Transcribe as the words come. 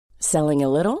Selling a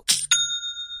little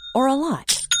or a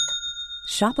lot?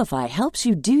 Shopify helps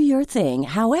you do your thing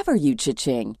however you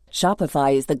cha-ching.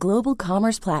 Shopify is the global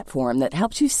commerce platform that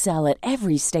helps you sell at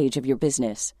every stage of your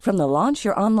business. From the launch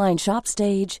your online shop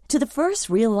stage to the first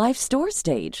real-life store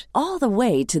stage, all the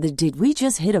way to the did we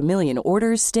just hit a million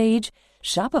orders stage.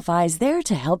 Shopify is there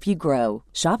to help you grow.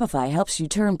 Shopify helps you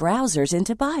turn browsers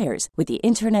into buyers with the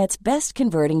internet's best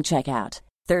converting checkout.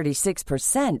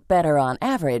 36% better on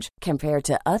average compared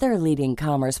to other leading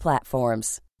commerce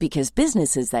platforms. Because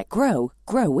businesses that grow,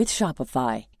 grow with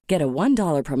Shopify. Get a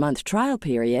 $1 per month trial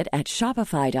period at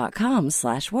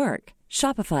shopify.com/work.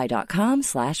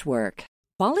 Shopify.com/work.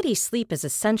 Quality sleep is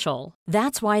essential.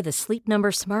 That's why the Sleep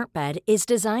Number Smart Bed is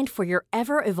designed for your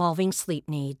ever-evolving sleep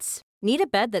needs. Need a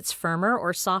bed that's firmer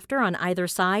or softer on either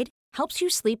side? Helps you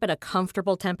sleep at a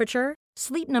comfortable temperature?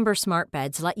 Sleep Number Smart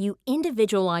Beds let you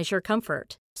individualize your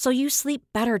comfort, so you sleep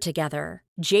better together.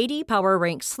 JD Power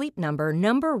ranks Sleep Number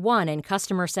number 1 in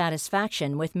customer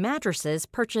satisfaction with mattresses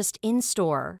purchased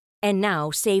in-store. And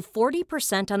now save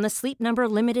 40% on the Sleep Number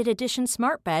Limited Edition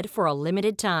Smart Bed for a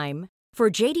limited time.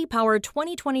 For JD Power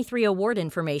 2023 award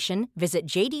information, visit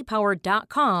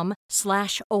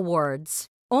jdpower.com/awards.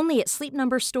 Only at Sleep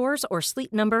Number stores or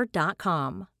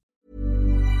sleepnumber.com.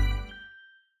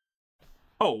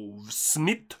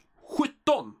 Avsnitt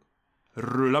 17.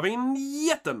 Rullar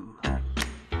vinjetten.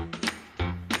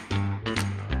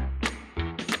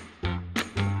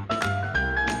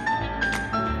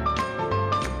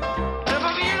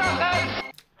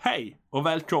 Hej och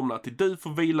välkomna till Du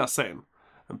får vila sen.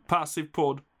 En passiv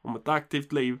podd om ett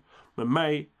aktivt liv med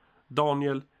mig,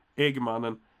 Daniel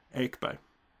Eggmannen Ekberg.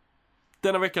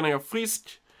 Denna veckan är jag frisk.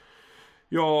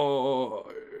 Jag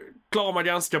klarar mig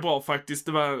ganska bra faktiskt.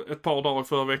 Det var ett par dagar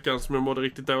förra veckan som jag mådde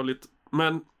riktigt dåligt.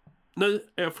 Men nu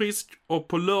är jag frisk och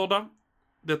på lördag,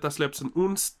 detta släpps en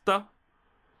onsdag,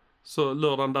 så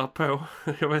lördagen därpå,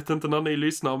 jag vet inte när ni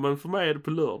lyssnar men för mig är det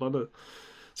på lördag nu,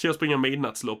 så jag springer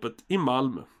midnattsloppet i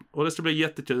Malmö. Och det ska bli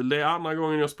jättekul. Det är andra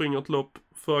gången jag springer ett lopp.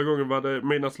 Förra gången var det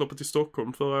midnattsloppet i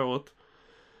Stockholm förra året.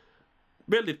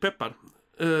 Väldigt peppad.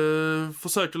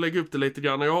 Försöker lägga upp det lite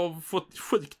grann. Jag har fått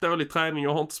sjukt dålig träning.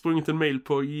 Jag har inte sprungit en mil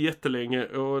på jättelänge.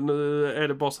 Och nu är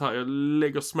det bara så här. Jag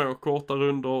lägger små korta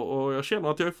runder och jag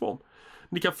känner att jag är i form.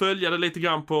 Ni kan följa det lite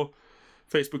grann på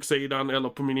Facebook-sidan eller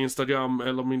på min Instagram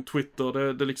eller min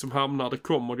Twitter. Det liksom hamnar, det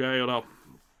kommer grejer där.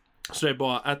 Så det är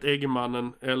bara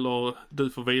 @Eggemannen eller Du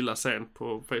får vila sen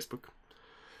på Facebook.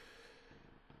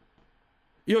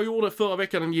 Jag gjorde förra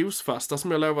veckan en ljusfasta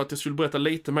som jag lovade att jag skulle berätta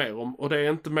lite mer om. Och det är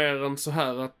inte mer än så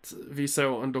här att vi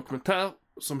såg en dokumentär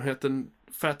som heter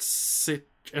Fat, Sick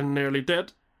and Nearly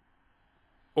Dead.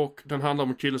 Och den handlar om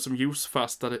en kille som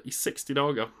ljusfastade i 60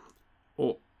 dagar.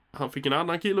 Och han fick en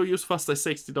annan kille att ljusfasta i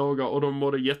 60 dagar och de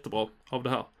mådde jättebra av det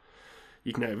här.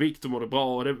 Gick ner i vikt och mådde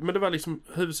bra. Men det var liksom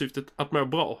huvudsyftet att må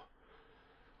bra.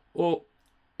 Och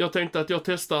jag tänkte att jag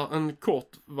testar en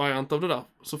kort variant av det där.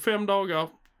 Så 5 dagar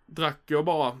drack jag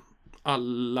bara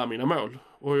alla mina mål.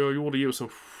 Och jag gjorde juicen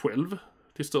själv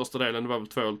till största delen. Det var väl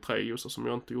 2 eller 3 juicer som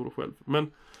jag inte gjorde själv.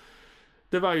 Men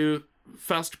det var ju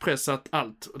färskpressat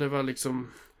allt. Och det var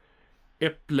liksom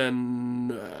äpplen,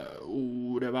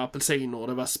 det var apelsiner,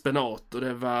 det var spenat och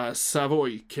det var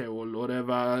savoykål och det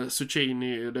var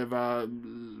zucchini och det var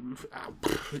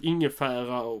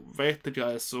ingefära och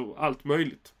vetegräs och allt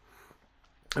möjligt.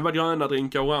 Det var gröna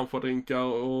drinkar, orangea drinkar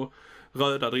och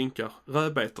röda drinkar.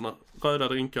 Rödbetorna, röda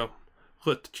drinkar,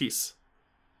 rött kiss.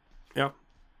 Ja,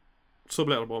 så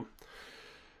blir det bra.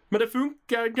 Men det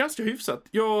funkar ganska hyfsat.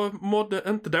 Jag mådde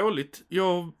inte dåligt.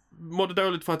 Jag mådde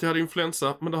dåligt för att jag hade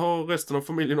influensa. Men det har resten av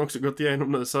familjen också gått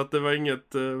igenom nu. Så att det var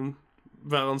inget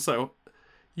värre än så.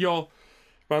 Jag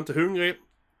var inte hungrig.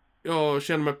 Jag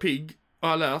kände mig pigg och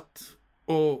alert.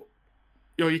 Och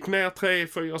jag gick ner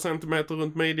 3-4 centimeter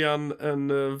runt midjan.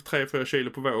 3-4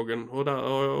 kilo på vågen. Och där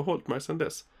har jag hållit mig sedan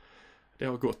dess. Det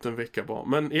har gått en vecka bra.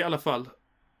 Men i alla fall.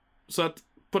 Så att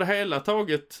på det hela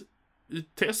taget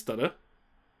testade.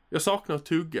 Jag saknar att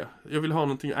tugga. Jag vill ha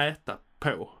någonting att äta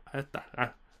på.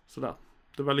 Sådär.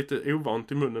 Det var lite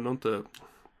ovant i munnen och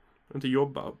inte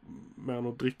jobba med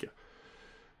att dricka.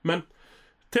 Men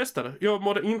testade. Jag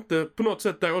mådde inte på något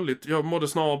sätt dåligt. Jag mådde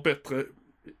snarare bättre.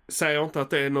 Säger inte att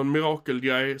det är någon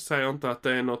mirakelgrej. Säger inte att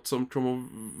det är något som kommer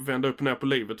vända upp och ner på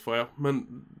livet för er.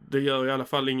 Men det gör i alla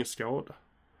fall ingen skada.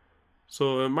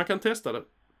 Så man kan testa det.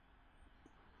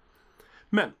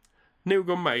 Men, nog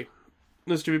om mig.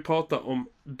 Nu ska vi prata om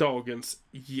dagens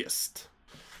gäst.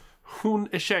 Hon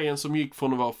är tjejen som gick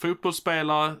från att vara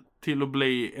fotbollsspelare till att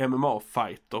bli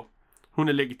MMA-fighter. Hon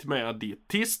är legitimerad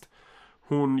dietist.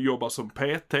 Hon jobbar som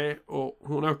PT och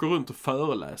hon åker runt och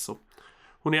föreläser.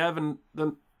 Hon är även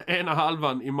den ena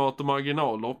halvan i Mat och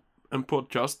marginaler, en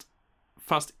podcast,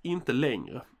 fast inte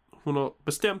längre. Hon har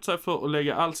bestämt sig för att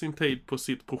lägga all sin tid på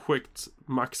sitt projekt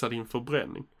Maxa din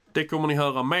förbränning. Det kommer ni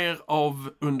höra mer av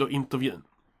under intervjun.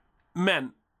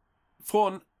 Men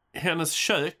från hennes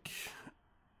kök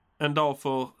en dag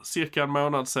för cirka en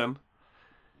månad sedan,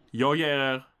 jag ger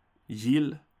er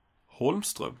Jill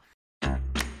Holmström.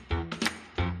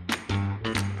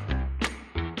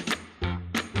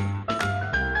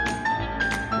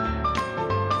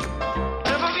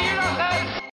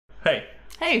 Hej.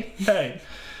 Hej. Hej.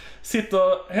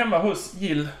 Sitter hemma hos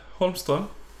Jill Holmström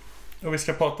och vi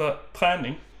ska prata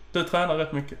träning. Du tränar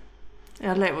rätt mycket.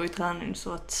 Jag lever i träning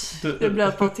så att det blir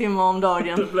ett par timmar om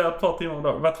dagen. Det blir ett par timmar om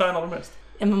dagen. Vad tränar du mest?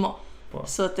 MMA. Bra.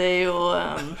 Så att det är ju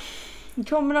en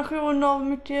kombination av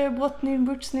mycket brottning,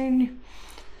 boxning,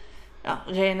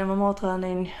 ren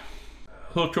MMA-träning.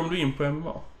 Hur kom du in på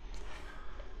MMA?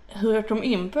 Hur jag kom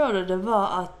in på det var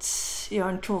att jag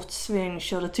en kort sväng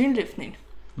körde tyngdlyftning.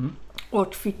 Och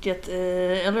jag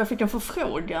fick en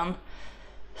förfrågan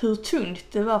hur tungt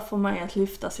det var för mig att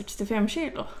lyfta 65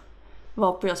 kilo.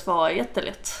 Varpå jag svarade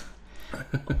jättelätt.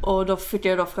 Och då fick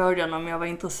jag frågan om jag var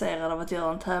intresserad av att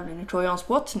göra en tävling i koreansk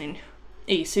brottning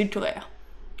i Sydkorea.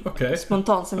 Okay.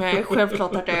 Spontant som jag är,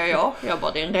 självklart att jag är jag. Jag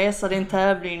bara, det är en resa, det är en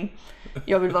tävling.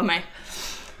 Jag vill vara med.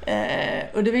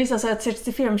 Och det visar sig att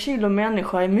 65 kilo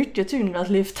människa är mycket tyngre att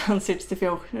lyfta än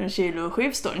 65 kilo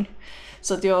skivstång.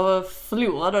 Så att jag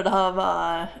förlorade, och det här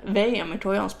var VM i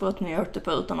koreansk brottning jag åkte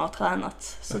på utan att ha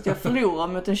tränat. Så att jag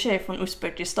förlorade mot en tjej från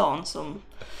Uzbekistan som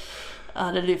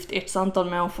hade lyft ett antal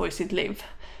människor i sitt liv.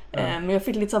 Men jag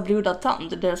fick lite så blodad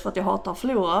tand. Dels för att jag hatar att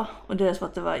förlora och dels för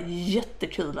att det var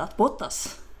jättekul att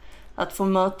brottas. Att få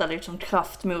möta liksom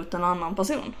kraft mot en annan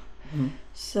person.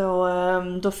 Så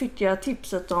då fick jag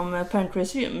tipset om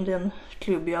Pancrase Gym, den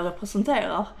klubb jag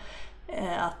representerar,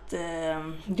 att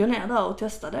gå ner där och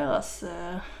testa deras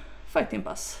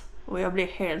fightingpass. Och jag blev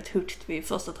helt hooked vid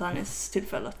första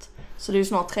träningstillfället. Så det är ju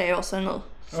snart 3 år sedan nu.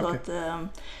 Så att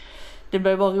det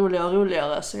blir bara roligare och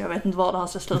roligare, så jag vet inte var det här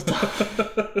ska sluta.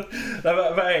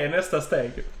 Vad är nästa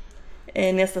steg?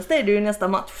 Nästa steg är ju nästa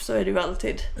match, så är det ju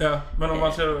alltid. Ja, men om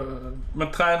man ska,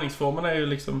 men träningsformen är ju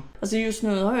liksom... Alltså just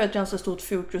nu har jag ett ganska stort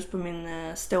fokus på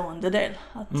min stående del.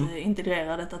 Att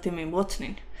integrera detta till min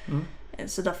brottning.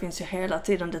 Så där finns ju hela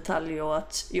tiden detaljer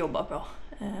att jobba på.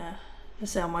 Det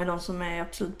ser man ju, de som är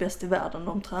absolut bäst i världen,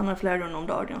 de tränar flera gånger om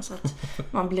dagen. Så att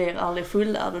man blir aldrig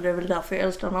fullärd, och det är väl därför jag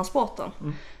älskar den här sporten.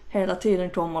 Hela tiden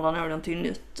kommer det någonting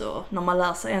nytt, och när man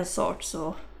lär sig en sak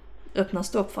så öppnas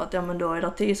det upp för att men då är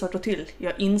det 10 saker till.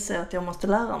 Jag inser att jag måste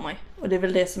lära mig. Och det är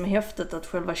väl det som är häftigt, att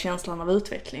själva känslan av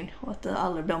utveckling och att det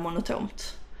aldrig blir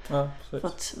monotont. Ja, för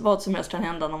att vad som helst kan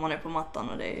hända när man är på mattan,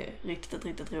 och det är riktigt,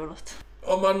 riktigt roligt.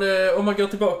 Om man går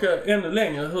tillbaka ännu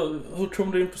längre, hur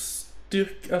kom du in på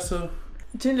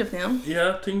tyngdlyftningen?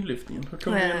 Ja, tyngdlyftningen. Hur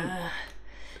kom du in?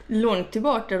 Långt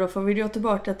tillbaka, då får vi gå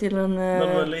tillbaka till när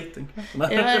du var liten.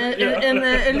 en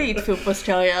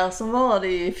elitfotbollskarriär som varade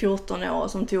i 14 år,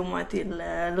 som tog mig till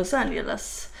Los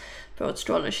Angeles på ett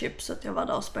scholarship, så att jag var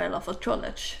där och spelade för ett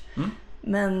college.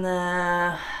 Men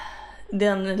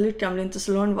den lyckan blev inte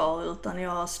så långvarig, utan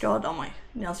jag skadade mig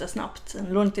ganska snabbt,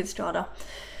 en långtidsskada.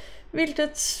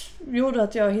 Vilket gjorde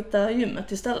att jag hittade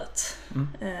gymmet istället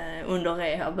under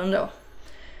rehaben då.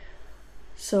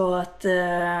 Så att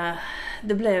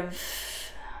det blev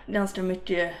ganska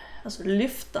mycket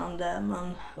lyftande.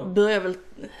 Man börjar väl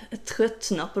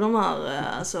tröttna på de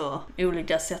här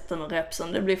olika sätten och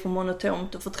repsen. Det blir för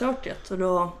monotont och för tråkigt. Och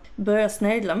då började jag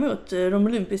snegla mot de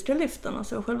olympiska lyften,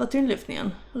 alltså själva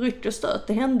tyngdlyftningen. Ryck och stöt,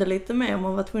 det hände lite mer.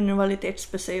 Man var tvungen att vara lite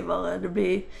expressivare. Det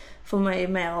blir för mig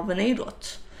mer av en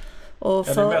idrott. Och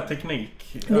det är mer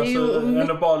teknik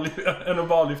än att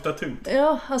bara lyfta tungt.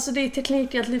 Ja, alltså det är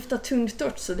teknik att lyfta tungt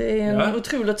också. Det är en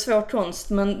otroligt svår konst,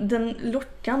 men den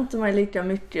lockar inte mig lika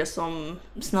mycket som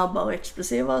snabbare och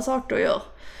explosivare saker gör.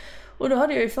 Och då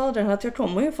hade jag ju fördelen att jag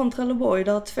kommer ju från Trelleborg,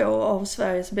 där 2 av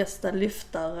Sveriges bästa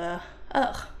lyftare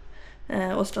är.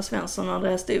 Oskar Svensson och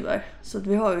Andreas Dyberg. Så att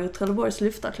vi har ju Trelleborgs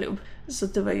lyftarklubb. Så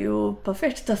det var ju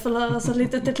perfekt att få lära sig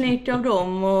lite teknik av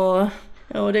dem,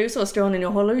 och det är ju så, Skånen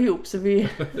och håller ihop, så vi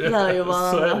lär ju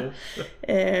varandra.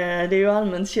 Det är ju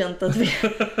allmänt känt att vi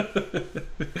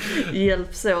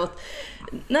hjälps åt.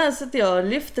 Nej, så att jag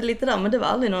lyfte lite där, men det var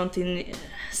aldrig någonting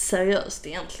seriöst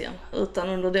egentligen. Utan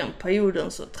under den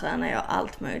perioden så tränade jag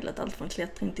allt möjligt. Allt från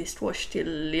klättring till squash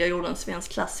till jag gjorde en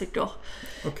svensk klassiker.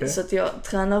 Okay. Så att jag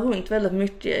tränade runt väldigt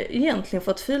mycket egentligen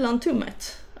för att fylla en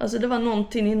tomhet. Alltså det var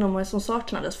någonting inom mig som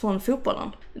saknades från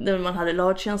fotbollen. Där man hade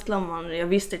lagkänsla, jag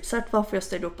visste exakt varför jag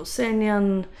stod upp på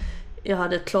scenen. Jag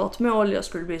hade ett klart mål, jag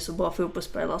skulle bli så bra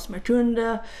fotbollsspelare som jag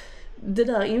kunde. Det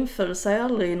där inföll sig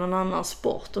aldrig i någon annan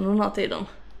sport under den här tiden.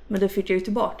 Men det fick jag ju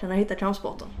tillbaka när jag hittade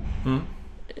kampsporten.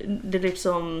 Det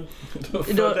liksom... Då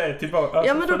får det tillbaka. Alltså,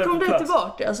 ja, men då kom det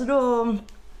tillbaka. Alltså då...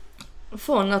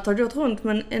 Från att ha gått runt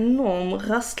med en enorm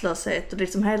rastlöshet och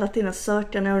liksom hela tiden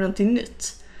söka någonting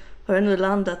nytt, har jag nu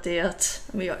landat i att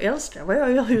men jag älskar vad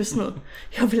jag gör just nu.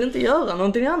 Jag vill inte göra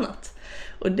någonting annat.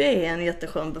 Och det är en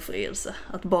jätteskön befrielse.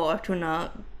 Att bara kunna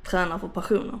träna för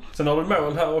passionen. Sen har du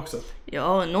mål här också.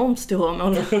 Ja, enormt stora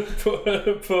mål.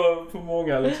 på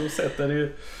många liksom sätt är det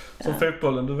ju som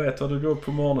fotbollen. Du vet vad du går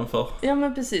på morgonen för. Ja,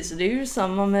 men precis. Det är ju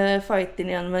samma med fighting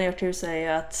igen. Men jag kan ju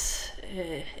säga att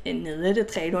nu är det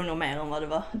 3 gånger mer än vad det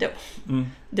var då.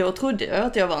 Då trodde jag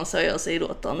att jag var en seriös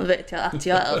idrottare. Nu vet jag att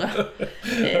jag är det.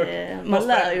 Man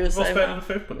lär ju sig. Vad spelar du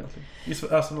fotboll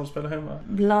egentligen? Alltså när du spelar hemma?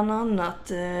 Bland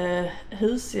annat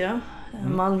Husia,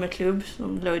 Malmöklubb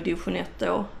som låg i division 1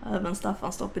 då. Även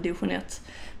Staffanstorp i division 1.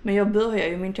 Men jag började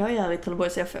ju min karriär i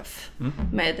Trelleborgs FF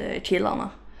med killarna.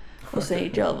 Och sen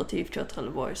gick jag över till IFK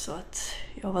Trelleborg, så att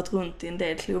jag har varit runt i en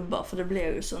del klubbar, för det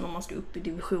blir ju så när man ska upp i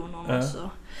divisionerna så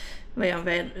var jag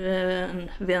en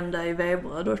vända i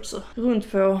Veberöd också.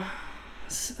 Runt på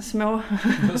småhålorna.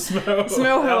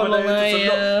 Det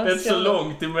är inte så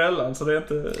långt emellan, så det är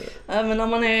inte... Ja, men när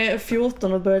man är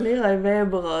 14 och börjar lira i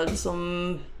Veberöd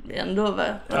som ändå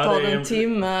tar en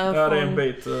timme. Ja, det är en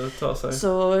bit att ta sig.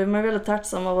 Så är man väldigt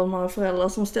tacksam över att man har föräldrar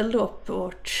som ställde upp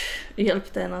och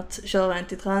hjälpte en att köra en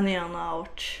till träningarna,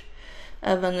 och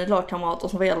även lagkamrater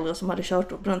som var äldre som hade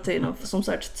kört upp på den tiden. För som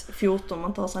sagt, 14,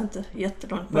 man tar sig inte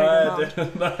jättelångt på egen hand.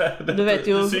 Du vet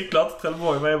ju, du cyklar inte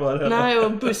Trelleborg med heller. Nej,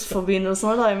 och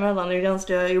bussförbindelserna däremellan är ju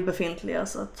ganska obefintliga,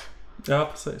 så att... Ja,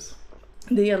 precis.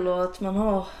 Det gäller att man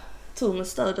har tur med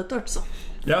stödet också.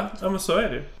 Ja, men så är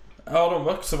det ju. Har de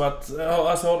också varit,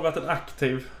 alltså har det varit en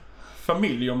aktiv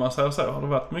familj om man säger så? Har det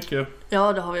varit mycket?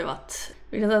 Ja, det har vi varit.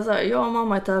 Vi kan säga så här, jag och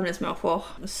mamma är tävlingsmänniskor.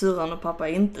 Syrran och pappa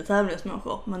är inte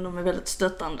tävlingsmänniskor, men de är väldigt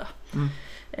stöttande.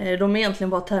 De är egentligen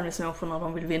bara tävlingsmänniskor när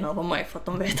de vill vinna över mig, för att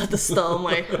de vet att det stör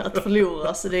mig att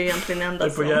förlora. Så det är egentligen enda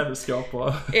som... Det är på jävelskap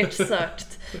bara.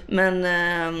 Exakt. Men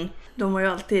de har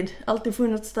ju alltid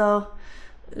funnits där.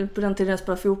 På den tiden jag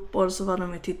spelade fotboll så var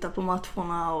de och tittade på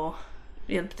matcherna och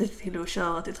hjälpte till att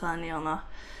köra till träningarna.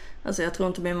 Alltså jag tror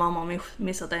inte min mamma har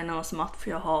missat en annan match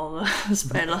för jag har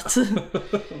spelat.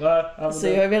 Nej, så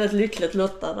jag är väldigt lyckligt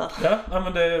lottad där. Ja,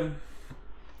 men det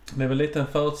är väl lite en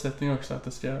förutsättning också att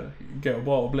det ska gå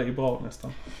bra och bli bra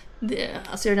nästan.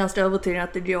 Alltså jag är ganska övertygad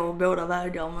att det går båda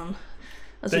vägar, men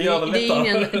alltså det gör det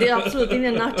det är absolut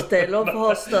ingen nackdel att få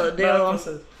ha stöd. Det är,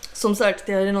 som sagt,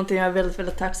 det är någonting jag är väldigt,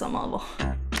 väldigt tacksam över.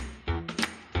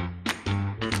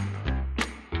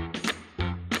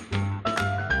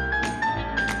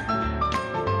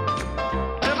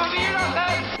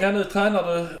 Ja, nu tränar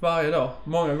du varje dag,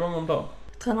 många gånger om dagen.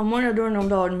 Tränar många gånger om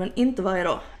dagen, men inte varje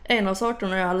dag. En av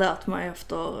sakerna jag har lärt mig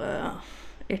efter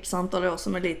ett antal år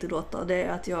som elitidrottare, det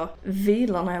är att jag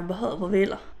vilar när jag behöver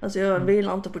vila. Alltså jag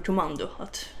vilar inte på kommando,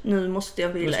 att nu måste jag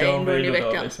vila en gång i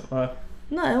veckan. Liksom.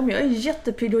 Nej, om jag är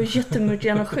jättepigg och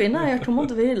jättemycket energi, nej, jag kommer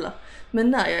inte vila.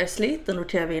 Men när jag är sliten och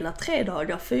kan jag vila 3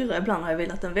 dagar, 4, ibland har jag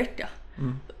vilat en vecka.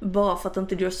 Bara för att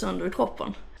inte gå sönder i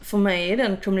kroppen. För mig är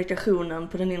den kommunikationen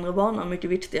på den inre banan mycket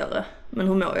viktigare. Men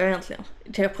hur mår jag egentligen?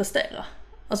 Kan jag prestera?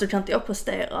 Alltså kan inte jag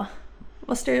prestera,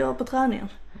 vad ska jag göra på träningen?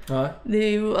 Nej. Det är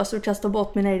ju alltså att kasta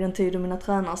bort min egen tid och mina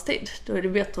tränares tid. Då är det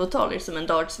bättre att ta liksom en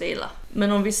dags vila.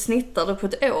 Men om vi snittar det på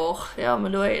ett år, ja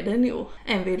men då är det nog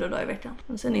en vilodag i veckan.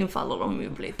 Men sen infaller de ju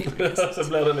på lite olika. Så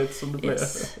blir det lite som det blir.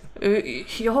 Yes.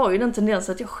 Jag har ju den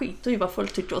tendensen att jag skiter i vad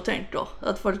folk tycker och tänker.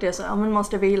 Att folk är så, ja men man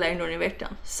ska vila en gång i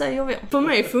veckan. Säger vi. För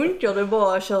mig funkar det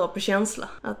bara att köra på känsla.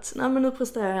 Att nej men nu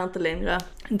presterar jag inte längre.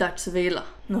 Dags att vila.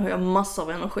 Nu har jag massor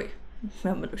av energi.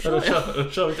 Ja, men då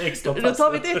kör vi ett extra pass. Då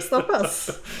tar vi ett extra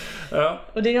pass. Ja.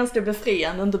 Och det är ganska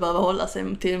befriande att inte behöva hålla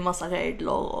sig till en massa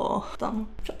regler och utan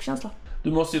kör på känsla.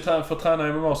 Du måste ju träna, för att träna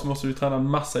MMA så måste du träna en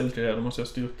massa olika grejer. Du måste ha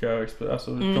styrka,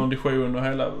 alltså kondition och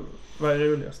hela. Vad är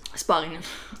roligast? Sparringen.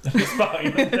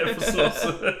 Sparringen, det är förstås.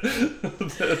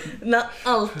 När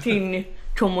allting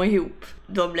kommer ihop,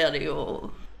 då blir det ju,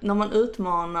 när man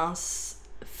utmanas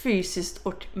fysiskt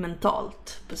och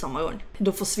mentalt på samma gång,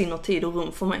 då försvinner tid och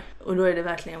rum för mig. Och då är det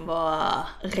verkligen bara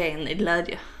ren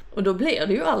glädje. Och då blir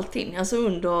det ju allting, alltså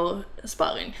under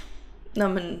sparring. Nej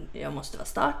men jag måste vara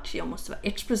stark, jag måste vara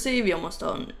explosiv, jag måste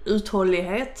ha en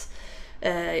uthållighet.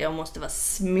 Jag måste vara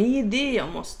smidig, jag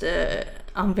måste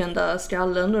använda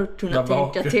skallen och kunna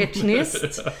tänka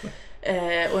tekniskt.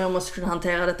 Och jag måste kunna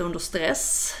hantera detta under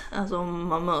stress. Alltså om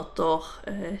man möter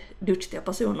duktiga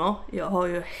personer. Jag har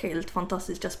ju helt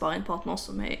fantastiska sparringpartners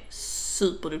som är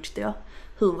superduktiga.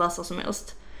 Hur vassa som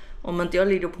helst. Om inte jag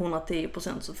ligger på 110%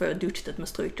 så får jag duktigt med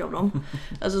stryk av dem.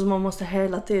 Alltså så man måste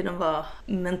hela tiden vara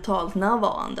mentalt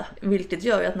närvarande. Vilket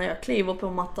gör ju att när jag kliver på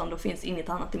mattan då finns inget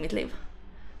annat i mitt liv.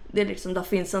 Det är liksom, där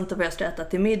finns inte vad jag ska äta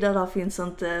till middag, där finns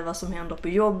inte vad som händer på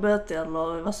jobbet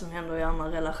eller vad som händer i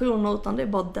andra relationer, utan det är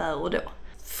bara där och då.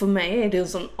 För mig är det en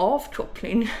sån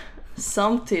avkoppling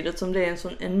samtidigt som det är en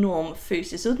sån enorm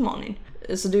fysisk utmaning.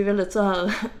 Så det är väldigt så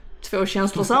här två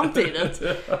känslor samtidigt.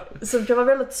 Så det kan vara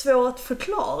väldigt svårt att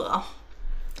förklara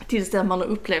tills det man har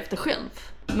upplevt det själv.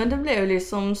 Men det blev ju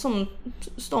liksom som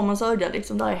stormens öga,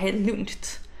 liksom, där är helt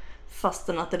lugnt.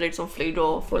 Fastän att det liksom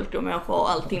flyger folk och människor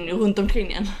och allting runt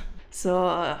omkring en.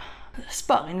 Så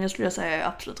sparringen skulle jag säga är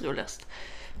absolut roligast.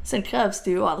 Sen krävs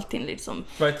det ju allting liksom.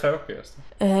 Vad är tråkigast?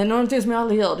 Någonting som jag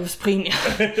aldrig gör, det är att springa.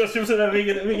 Jag skulle säga,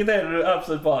 vilket är det du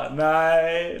absolut bara,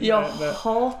 nej. Jag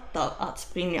hatar att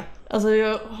springa. Alltså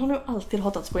jag har nog alltid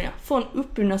hatat att springa. Från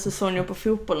uppbundna säsonger på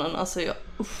fotbollen, alltså jag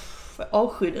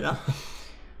avskydde det.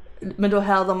 Men då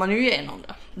härdar man ju igenom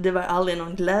det. Det var aldrig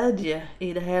någon glädje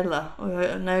i det hela. Och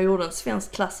när jag gjorde en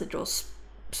svensk klassiker och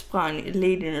sprang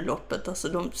Lidingöloppet, alltså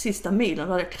de sista milen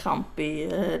hade jag kramp i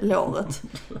låret.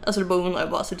 Alltså det bara undrar jag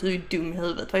bara, så du är dum i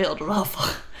huvudet, vad gör du där för?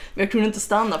 Men jag kunde inte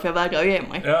stanna för jag vägrade ge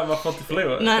mig. Ja, man får inte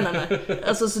förlora. Nej.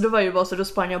 Alltså så det var ju bara så, då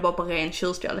sprang jag bara på ren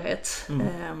tjurskallighet.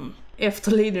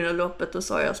 Efter Lidingöloppet då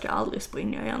sa jag ska aldrig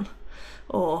springa igen.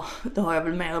 Och det har jag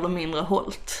väl mer eller mindre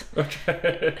hållit.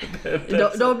 Okay.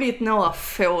 Det har blivit några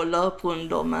få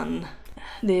löprundor, men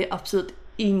det är absolut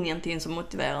ingenting som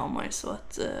motiverar mig. Så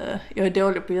att jag är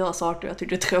dålig på att göra saker jag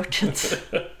tycker det är tråkigt.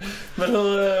 Men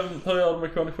hur gör du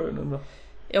med konditionen då?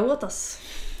 Jag brottas.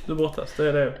 Du brottas, det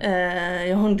är det.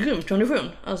 Jag har en grym kondition.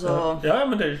 Alltså, ja,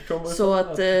 men det kommer så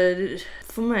att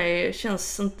för mig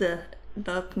känns inte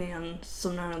löpningen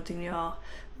som någonting jag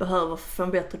behöver för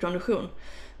en bättre kondition.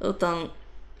 Utan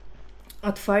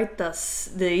att fightas,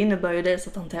 det innebär ju dels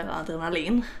att hantera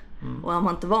adrenalin. Och är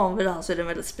man inte van vid det här så är det en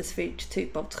väldigt specifik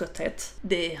typ av trötthet.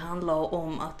 Det handlar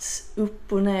om att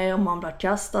upp och ner, man blir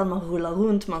kastad, man rullar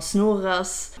runt, man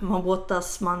snurras, man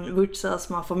brottas, man vuxas,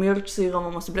 man får mjölksyra,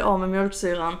 man måste bli av med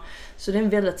mjölksyran. Så det är en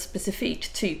väldigt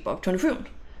specifik typ av kondition.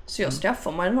 Så jag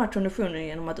skaffar mig den här konditionen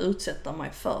genom att utsätta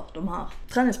mig för de här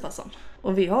träningspassen.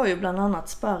 Och vi har ju bland annat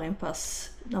sparringpass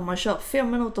där man kör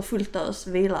 5 minuter fullt ös,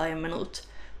 vilar 1 minut.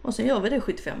 Och sen gör vi det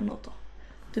 75 minuter.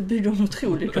 Det bygger en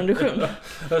otrolig kondition.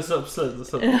 Så absolut.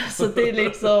 Så det är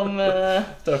liksom...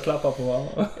 Står och klappar på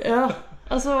varandra. Ja,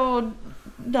 alltså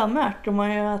där märker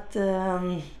man ju att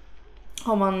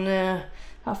har man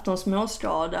haft någon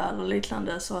småskada eller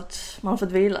liknande så att man har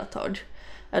fått vila ett tag.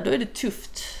 Ja, då är det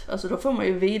tufft. Alltså då får man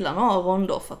ju vila några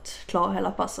ronder för att klara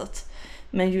hela passet.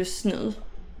 Men just nu,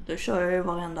 då kör jag ju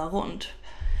varenda rond.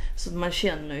 Så man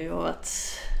känner ju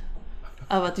att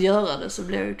av att göra det så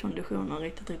blir ju konditionen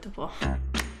riktigt, riktigt bra.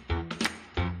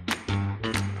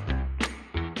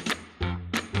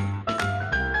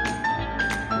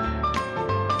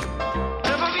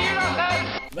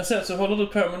 Men sen så håller du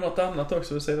på med något annat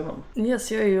också vid sidan om.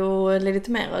 Yes, jag är ju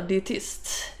legitimerad dietist.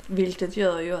 Vilket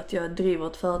gör ju att jag driver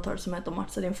ett företag som heter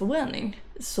Matcha din förbränning.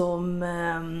 Som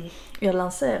jag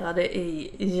lanserade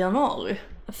i januari.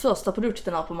 Första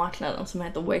produkten är på marknaden som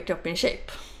heter Wake Up in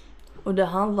Shape. Och det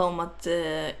handlar om att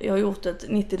jag har gjort ett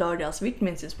 90 dagars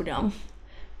viktminskningsprogram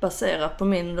baserat på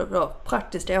min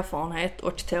praktiska erfarenhet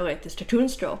och teoretiska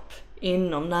kunskap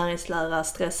inom näringslära,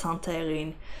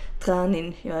 stresshantering,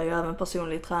 träning. Jag är ju även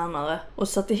personlig tränare och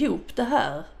satt ihop det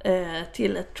här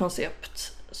till ett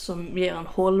koncept som ger en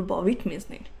hållbar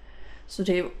viktminskning. Så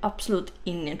det är absolut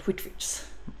ingen quick fix.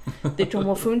 Det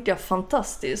kommer att funka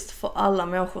fantastiskt för alla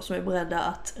människor som är beredda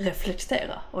att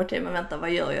reflektera. Okej, men vänta,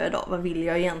 vad gör jag idag? Vad vill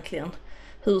jag egentligen?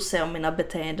 Hur ser mina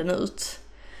beteenden ut?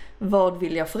 Vad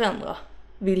vill jag förändra?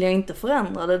 Vill jag inte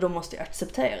förändra det, då måste jag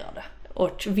acceptera det.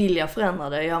 Och vill jag förändra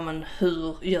det, ja men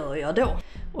hur gör jag då?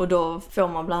 Och då får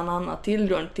man bland annat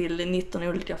tillgång till 19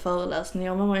 olika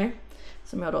föreläsningar med mig.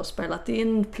 Som jag då har spelat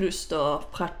in, plus då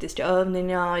praktiska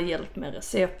övningar, hjälp med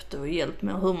recept och hjälp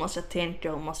med hur man ska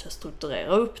tänka och hur man ska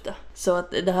strukturera upp det. Så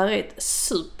att det här är ett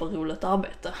superroligt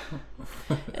arbete.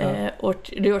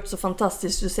 Och det är också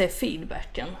fantastiskt att se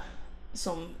feedbacken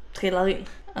som trillar in.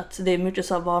 Att det är mycket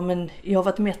så här bara, men jag har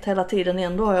varit mätt hela tiden,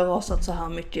 ändå har jag rasat så här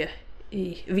mycket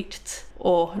i vikt.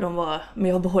 Och de bara, men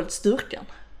jag har behållit styrkan.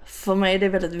 För mig är det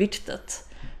väldigt viktigt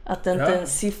att det inte är en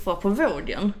siffra på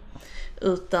vågen.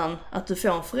 Utan att du får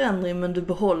en förändring men du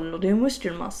behåller din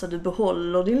muskelmassa, du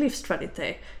behåller din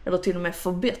livskvalitet. Eller till och med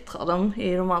förbättrar den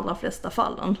i de allra flesta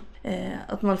fallen.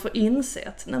 Att man får inse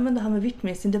att nej, men det här med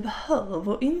viktminskning, det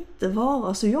behöver inte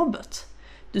vara så jobbigt.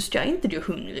 Du ska inte bli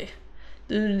hungrig.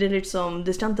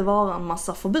 Det ska inte vara en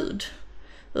massa förbud.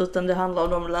 Utan det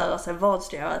handlar om att lära sig vad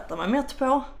ska jag äta mig mätt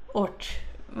på. Och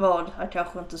vad är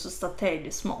kanske inte så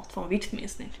strategiskt smart för en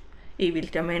viktminskning. I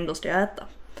vilka mängder ska jag äta.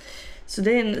 Så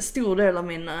det är en stor del av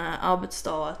min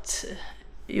arbetsdag att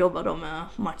jobba då med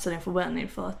att matcha din förbränning.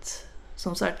 För att,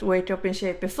 som sagt, Wake Up in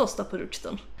Shape är första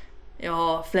produkten. Jag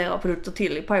har flera produkter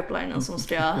till i pipelinen som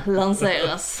ska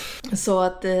lanseras. Så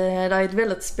att det är ett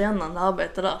väldigt spännande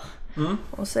arbete där.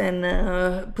 Och sen,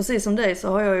 precis som dig, så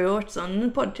har jag ju också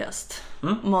en podcast.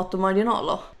 Mat och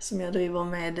marginaler. Som jag driver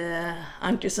med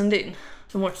Anke Sundin.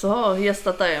 Som också har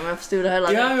gästat dig, om jag förstod det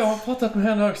hela. Ja, jag har pratat med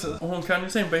henne också. Och hon kan ju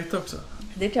sin bit också.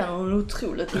 Det kan hon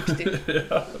otroligt riktigt.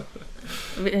 Ja.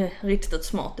 Riktigt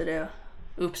smart är det jag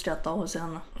uppskattar hos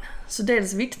henne. Så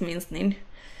dels viktminskning.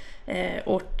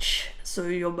 Och så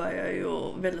jobbar jag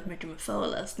ju väldigt mycket med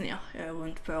föreläsningar. Jag är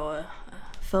runt på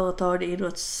företag,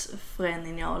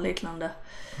 idrottsföreningar och liknande.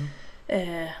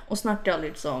 Och snackar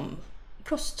liksom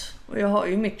kost. Och jag har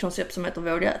ju mitt koncept som heter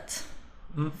Våga ät.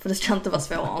 För det ska inte vara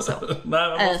svårare än så. Nej,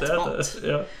 man måste äta.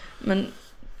 Ja. Men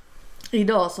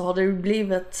idag så har det ju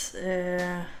blivit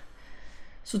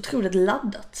så otroligt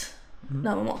laddat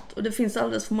där med mat. Och det finns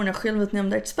alldeles för många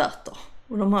självutnämnda experter.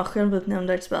 Och de här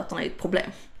självutnämnda experterna är ett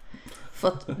problem. För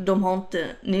att de har inte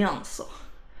nyanser.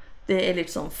 Det är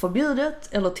liksom förbjudet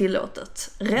eller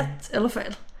tillåtet. Rätt eller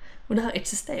fel. Och det här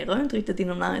existerar ju inte riktigt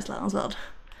inom näringslärans värld.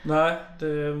 Nej,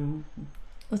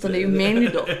 utan det är ju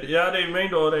mängder. Ja, det är ju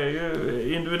mängder och det är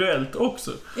ju individuellt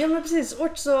också. Ja, men precis.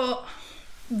 Också,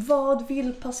 vad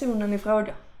vill personen i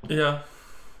fråga? Ja.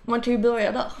 Man kan ju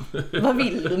börja där. Vad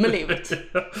vill du med livet?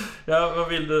 Ja, vad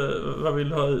vill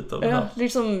du ha ut av det här?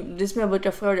 Liksom, det som jag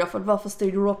brukar fråga, för varför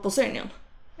steg du upp på sängen?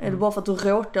 Är det bara för att du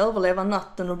råkade överleva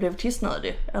natten och blev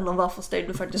kissnödig? Eller varför steg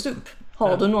du faktiskt upp?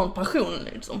 Har du någon passion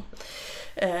liksom?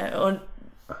 Och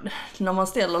när man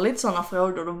ställer lite sådana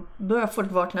frågor, då börjar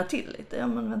folk vakna till lite. Ja,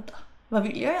 men vänta, vad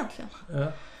vill jag egentligen?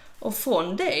 Ja. Och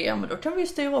från det, ja, men då kan vi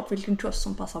styra upp vilken kost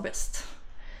som passar bäst.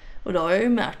 Och då har jag ju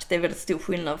märkt, det är väldigt stor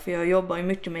skillnad, för jag jobbar ju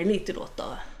mycket med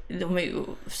elitidrottare. De är ju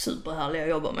superhärliga att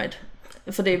jobba med.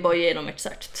 För det är bara att ge dem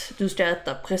exakt. Du ska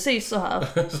äta precis så här.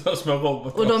 Så små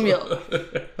robotar. Och de gör.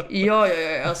 Ja,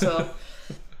 alltså.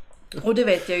 Och det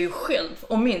vet jag ju själv.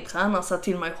 Om min tränare sa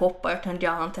till mig hoppa, jag kan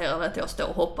garantera att jag står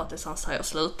och hoppar tills han säger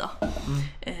sluta.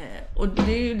 Och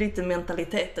det är ju lite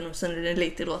mentaliteten hos en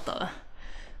elitidrottare.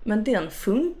 Men den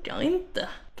funkar inte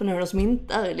för någon som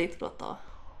inte är elitidrottare.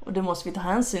 Och det måste vi ta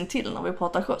hänsyn till när vi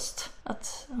pratar kost.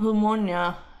 Att hur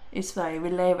många i Sverige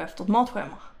vill leva efter ett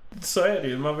matschema. Så är det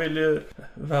ju, man vill ju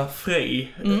vara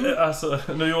fri. Alltså,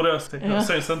 nu gjorde jag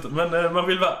syns inte, men man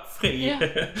vill vara fri. Ja.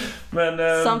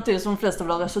 Men, samtidigt som de flesta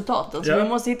vill ha resultatet. Så vi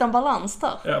måste hitta en balans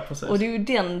där. Ja, precis. Och det är ju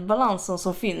den balansen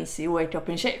som finns i Wake Up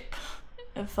in Shape.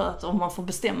 För att om man får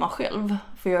bestämma själv,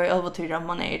 för jag är övertygad om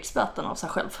man är experten av sig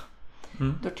själv,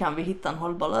 då kan vi hitta en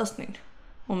hållbar lösning.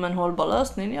 Och med en hållbar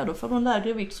lösning, ja, då får du en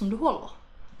lägre vikt som du håller.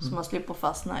 Så man slipper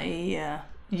fastna i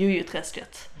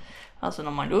jojo-träsket. Alltså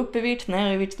när man går upp i vikt,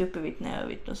 ner i vikt, upp i vikt, ner i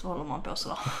vikt, och så håller man på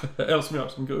sådär. Eller som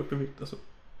jag som går upp i vikt, alltså.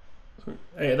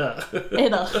 Är där.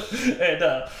 Är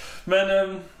där.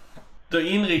 Men du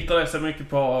inriktar dig så mycket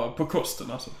på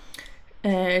kosten, alltså?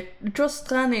 Kost,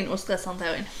 träning och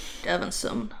stresshantering. Även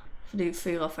sömn. För det är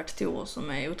 4 faktorer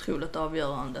som är otroligt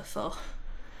avgörande för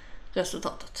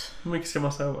resultatet. Hur mycket ska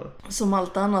man sova då? Som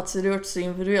allt annat så är det också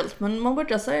individuellt. Men man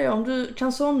brukar säga om du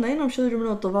kan somna inom 20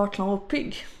 minuter och vaknar upp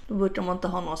pigg, då brukar man inte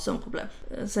ha några sömnproblem.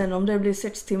 Sen om det blir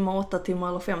 6 timmar, 8 timmar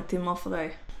eller 5 timmar för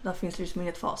dig, där finns liksom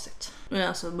inget facit. Men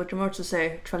alltså brukar man också se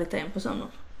kvaliteten på sömnen.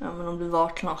 Ja, men om du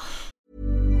vaknar.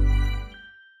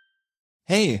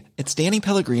 Hey, it's Danny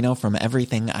Pellegrino from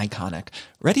Everything Iconic.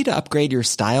 Ready to upgrade your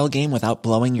style game without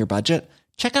blowing your budget?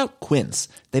 Check out Quince.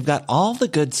 They've got all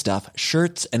the good stuff,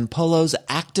 shirts and polos,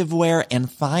 activewear,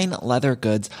 and fine leather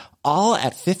goods, all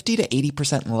at 50 to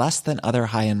 80% less than other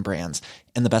high-end brands.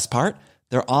 And the best part?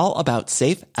 They're all about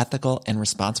safe, ethical, and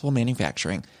responsible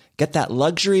manufacturing. Get that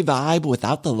luxury vibe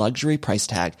without the luxury price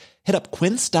tag. Hit up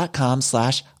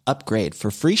quince.com/upgrade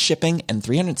for free shipping and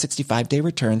 365-day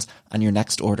returns on your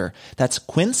next order. That's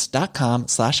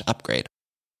quince.com/upgrade.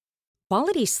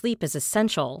 Quality sleep is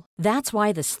essential. That's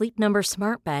why the Sleep Number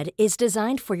Smart Bed is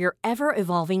designed for your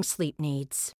ever-evolving sleep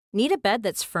needs. Need a bed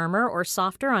that's firmer or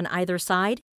softer on either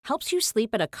side? Helps you sleep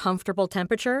at a comfortable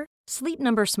temperature? Sleep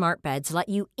Number Smart Beds let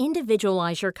you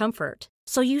individualize your comfort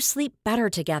so you sleep better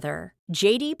together.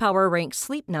 JD Power ranks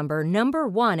Sleep Number number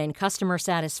 1 in customer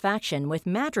satisfaction with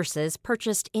mattresses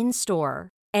purchased in-store.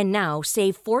 And now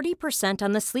save 40%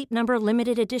 on the Sleep Number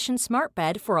limited edition smart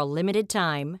bed for a limited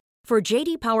time. For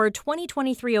JD Power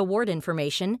 2023 award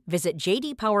information, visit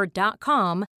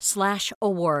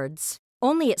jdpower.com/awards.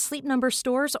 Only at Sleep Number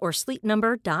stores or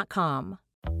sleepnumber.com.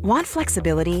 Want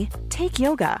flexibility? Take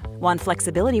yoga. Want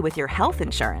flexibility with your health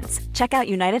insurance? Check out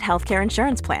United Healthcare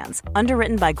Insurance Plans.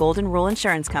 Underwritten by Golden Rule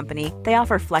Insurance Company, they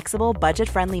offer flexible,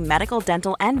 budget-friendly medical,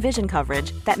 dental, and vision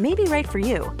coverage that may be right for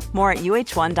you. More at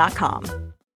uh1.com.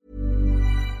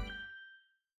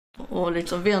 Och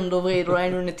liksom vänder och vrider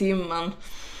en under timmen.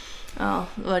 Ja,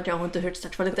 det var kanske inte högsta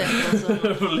kvalitet.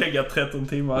 Du får lägga 13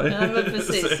 timmar. Ja, men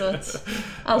precis. Så att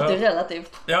allt är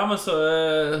relativt. Ja, men så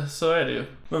är det ju.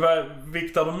 Men vad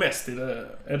viktar du mest i det?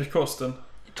 Är det kosten?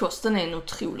 Kosten är en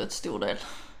otroligt stor del.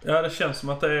 Ja, det känns som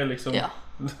att det är liksom... Ja,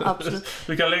 absolut.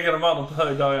 Du kan lägga de andra på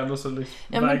hög där igen och så liksom...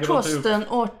 Ja, men kosten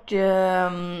och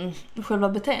själva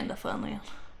beteendeförändringen.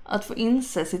 Att få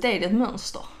inse sitt eget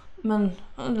mönster. Men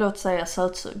låt säga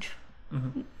sötsug.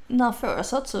 När får jag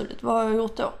sötsuget? Vad har jag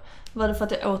gjort då? Var det för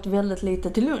att jag åt väldigt lite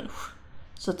till lunch?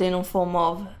 Så att det är någon form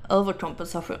av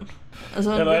överkompensation.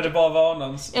 Alltså, eller är det bara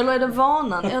vanans? Eller är det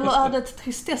vanan? Eller är det ett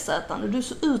tristessätande? Du är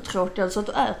så uttråkad så att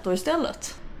du äter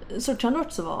istället. Så kan det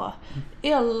också vara.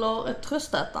 Eller ett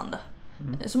tröstätande.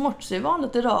 Som också är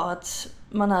vanligt idag, att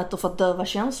man äter för att döva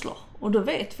känslor. Och då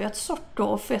vet vi att socker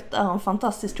och fett är en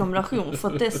fantastisk kombination.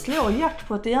 För att det slår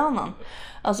jackpot i hjärnan.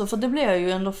 Alltså för det blir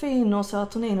ju endorfin och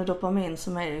serotonin och dopamin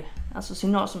som är alltså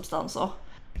signalsubstanser.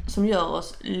 Som gör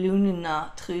oss lugna,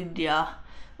 trygga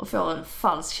och får en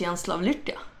falsk känsla av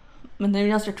lycka. Men det är ju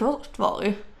ganska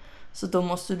kortvarig. Så då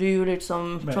måste du ju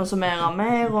liksom konsumera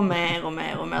mer och mer och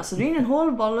mer och mer. Så det är ingen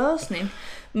hållbar lösning.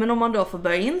 Men om man då får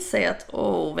börja inse att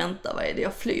vänta, vad är det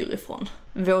jag flyr ifrån?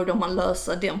 Vågar man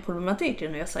lösa den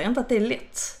problematiken? Jag säger inte att det är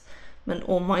lätt. Men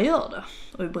om man gör det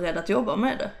och är beredd att jobba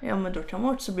med det, ja men då kan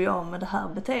man också bli av med det här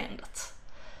beteendet.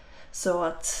 Så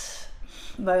att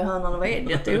vad är hönan och vad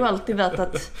ägget? Det är ju alltid värt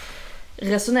att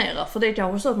resonera. För det är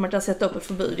kanske så att man kan sätta upp ett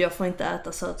förbud. Jag får inte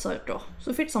äta sötsaker.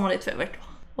 Så fixar man det i 2 veckor.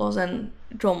 Och sen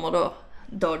kommer då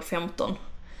dag 15.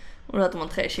 Och då äter man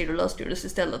 3 kilo lösgodis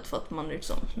istället för att man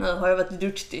liksom, nu har jag varit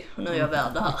duktig och nu är jag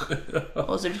värd det här.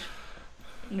 Och så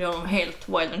gör de helt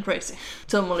wild and crazy.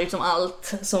 Tömmer liksom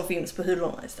allt som finns på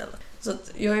hyllorna istället. Så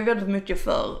att jag är väldigt mycket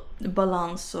för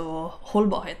balans och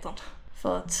hållbarheten.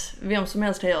 För att vem som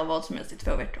helst kan göra vad som helst i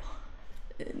 2 veckor.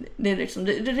 Det är liksom,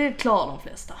 det klarar de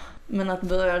flesta. Men att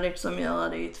börja liksom göra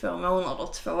det i 2 månader,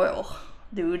 2 år.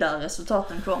 Det är ju där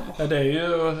resultaten kommer. Ja, det är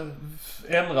ju att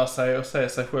ändra sig och se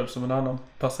sig själv som en annan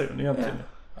person egentligen. Ja.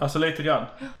 Alltså lite grann.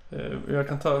 Jag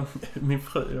kan ta min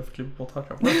fru, jag får klippa bort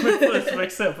hakan. Min fru som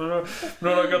exempel. Hon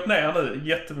har gått ner nu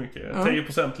jättemycket.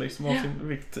 10% liksom av sin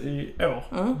vikt i år.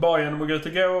 Bara genom att gå ut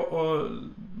och gå och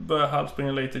börja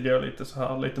halvspringa lite, gå lite så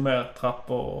här. Lite mer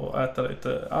trappor och äta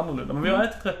lite annorlunda. Men vi har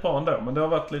ätit rätt bra ändå. Men det har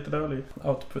varit lite dålig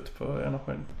output på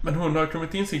energin. Men hon har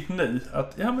kommit insikt nu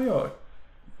att ja men jag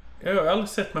har aldrig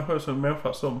sett mig själv som en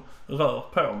människa som rör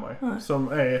på mig.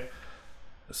 Som är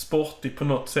sportig på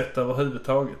något sätt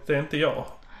överhuvudtaget. Det är inte jag,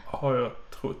 har jag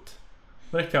trott.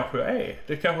 Men det kanske jag är.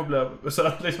 Det kanske blir så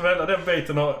att liksom hela den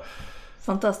biten har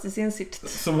fantastisk insikt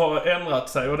som har ändrat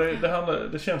sig och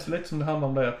det känns lite som det handlar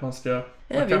om det att man ska man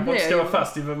kanske inte ska vara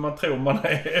fast i vem man tror man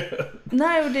är.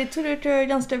 Nej, och det tror jag är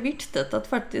ganska viktigt att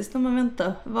faktiskt när man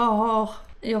väntar, vad har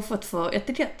jag fått för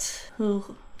etikett? Hur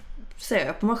ser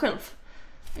jag på mig själv?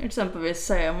 Exempelvis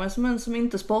ser jag mig som en som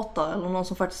inte sportar eller någon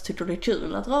som faktiskt tycker det är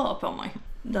kul att röra på mig.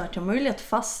 Där kan man ju lätt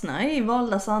fastna i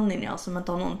valda sanningar som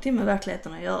inte har någonting med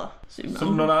verkligheten att göra.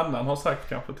 Som någon annan har sagt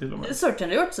kanske till och med. Så kan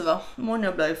det också vara.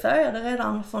 Många blir ju färgade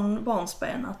redan från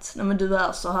barnsben att nej men du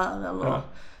är så här eller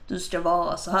du ska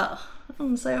vara så här.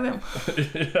 Säger vem?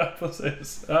 Ja,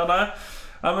 precis. Ja, nej.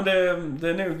 Ja, men det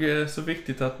är nog så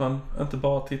viktigt att man inte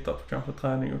bara tittar på kanske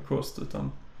träning och kost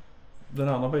utan den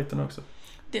andra biten också.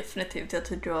 Definitivt, jag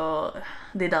tycker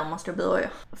det är där man ska börja.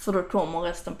 För då kommer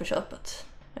resten på köpet.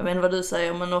 Jag vet inte vad du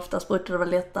säger, men oftast brukar det vara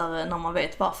lättare när man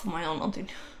vet varför man gör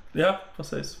någonting. Ja,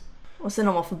 precis. Och sen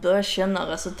när man får börja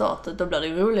känna resultatet, då blir det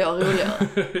roligare och roligare.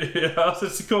 Ja,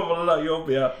 så kommer det där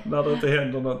jobbiga när det inte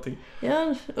händer någonting.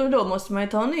 Ja, och då måste man ju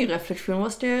ta en ny reflektion.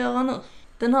 Vad ska jag göra nu?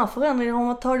 Den här förändringen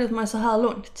har tagit mig så här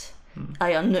långt. Är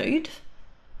jag nöjd?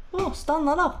 Ja,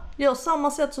 stanna där. Gör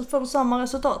samma sätt så får du samma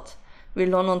resultat.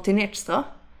 Vill du ha någonting extra?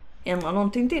 Ändra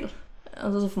någonting till.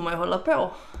 Alltså så får man ju hålla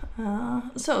på.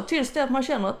 Så tills det att man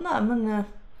känner att nej men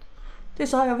det är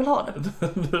så här jag vill ha det.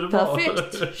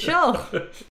 Perfekt, kör!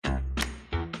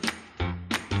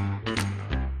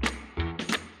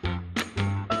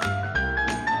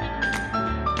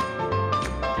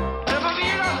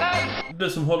 du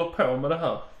som håller på med det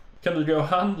här, kan du gå och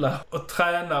handla och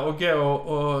träna och gå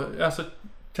och alltså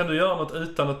kan du göra något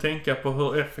utan att tänka på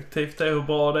hur effektivt det är, hur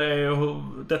bra det är och hur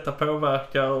detta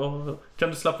påverkar, och kan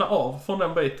du slappna av från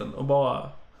den biten och bara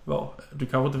vara, du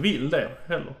kanske inte vill det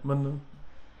heller, men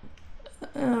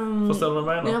förstår du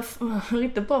vad jag menar?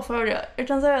 Riktigt bra fråga. Jag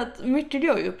kan säga att mycket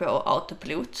går ju på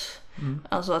autopilot.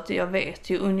 Alltså att jag vet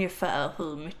ju ungefär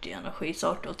hur mycket energi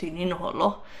saker och ting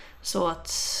innehåller. Så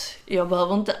att jag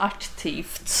behöver inte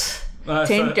aktivt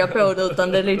tänka på det,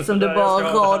 utan det är liksom det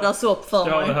bara radas upp för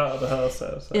mig. Det här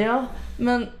så. Ja,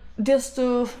 men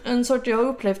desto en sort jag har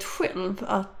upplevt själv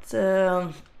att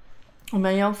om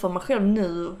jag jämför mig själv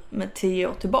nu med 10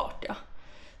 år tillbaka.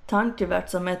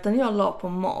 Tankeverksamheten jag la på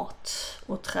mat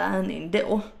och träning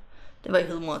då, det var ju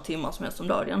hur många timmar som helst om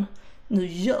dagen. Nu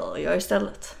gör jag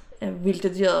istället.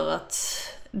 Vilket gör att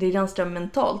det är ganska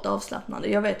mentalt avslappnande.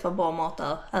 Jag vet vad bra mat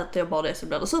är. Äter jag bara det så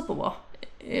blir det superbra.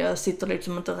 Jag sitter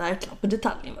liksom inte och räknar på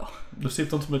detaljnivå. Du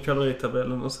sitter inte med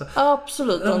kaloritabellen och så?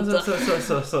 Absolut inte.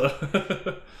 Så.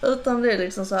 Utan det är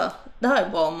liksom så här, det här är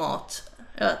bra mat.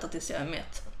 Jag äter tills jag är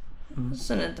mätt.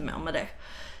 Sen är det inte mer med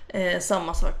det.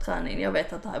 Samma sak träning. Jag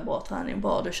vet att det här är bra träning.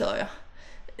 Bra, då kör jag.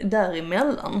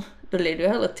 Däremellan, då leder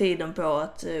jag hela tiden på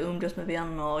att umgås med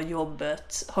vänner,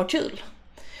 jobbet, ha kul.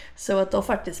 Så att det har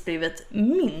faktiskt blivit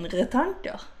mindre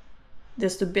tankar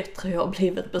desto bättre jag har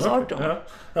blivit på sakerna.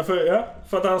 Ja,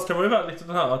 för att annars kan man ju vara lite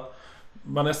den här att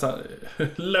man nästan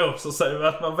låser sig,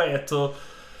 att man vet hur,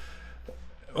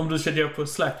 om du ska gå på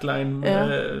Slackline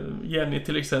Jenny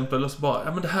till exempel, och så bara,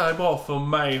 ja men det här är bra för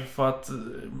mig för att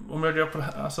om jag gör på det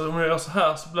här, alltså om jag gör så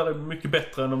här så blir det mycket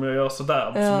bättre än om jag gör så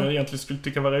där som jag egentligen skulle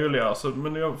tycka var roligare, så,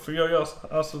 men jag gör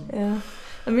så, alltså.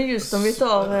 Men just om vi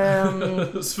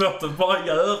tar... svårt att bara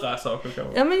göra saker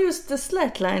kanske. Ja, men just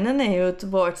Slacklinen är ju ett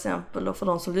bra exempel, och för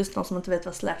de som lyssnar som inte vet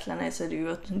vad Slackline är så är det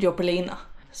ju ett jobb på lina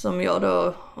som jag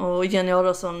då och Jenny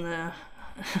Adolfsson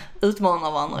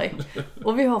utmanar varandra i.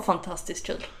 Och vi har fantastiskt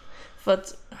kul. För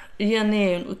att Jenny är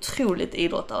ju en otroligt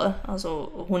idrottare. Alltså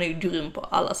hon är ju grym på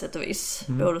alla sätt och vis.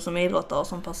 Både som idrottare och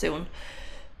som person.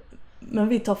 Men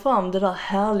vi tar fram det där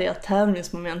härliga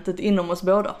tävlingsmomentet inom oss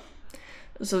båda.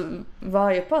 Så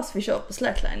varje pass vi kör på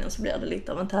Slacklinen så blir det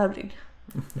lite av en tävling.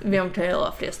 Vem kan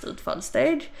göra flest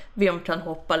utfallssteg? Vem kan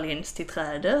hoppa längst till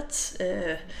trädet?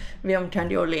 Vem kan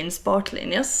gå längst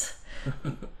baklänges?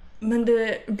 Men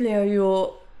det blir ju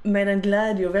med en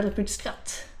glädje och väldigt mycket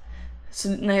skratt. Så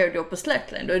när jag går på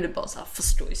Slackline då är det bara så här,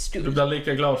 förstå i stund. Du blir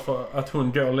lika glad för att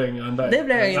hon går längre än dig? Det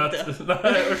blir jag inte.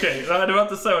 Okej, det var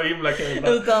inte så himla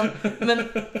kul. Men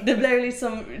det blir ju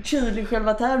liksom kul i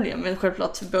själva tävlingen, men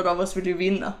självklart båda av oss vill ju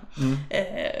vinna.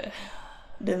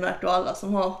 Det märker alla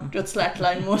som har gått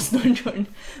Slackline måste någon gång.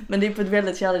 Men det är på ett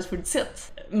väldigt kärleksfullt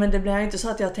sätt. Men det blir inte så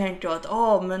att jag tänker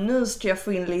att men nu ska jag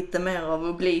få in lite mer av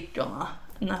publikerna.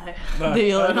 Nej, det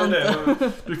gör jag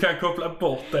inte. Du kan koppla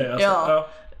bort det. Alltså. Ja.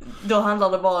 Då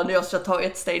handlar det bara om att jag ska ta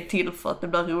ett steg till för att det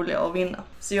blir roligare att vinna.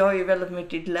 Så jag har ju väldigt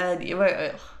mycket glädje i vad jag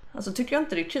gör. Alltså tycker jag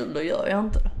inte det är kul, då gör jag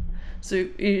inte det. Så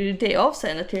i det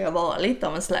avseendet kan jag vara lite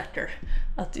av en slacker.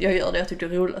 Att jag gör det jag tycker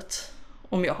är roligt.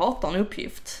 Om jag hatar en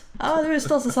uppgift, det är det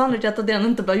största sannolikhet att den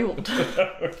inte blir gjord.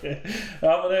 Okej.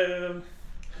 Ja, men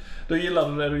då gillar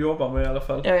du det du jobbar med i alla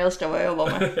fall. Jag älskar vad jag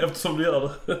jobbar med. Eftersom du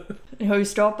gör det. Jag har ju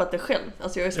skapat det själv.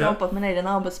 Alltså jag har ju skapat min egen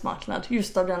arbetsmarknad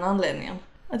just av den anledningen.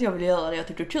 Att jag vill göra det jag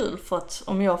tycker är kul. För att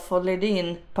om jag får leda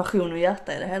in passion och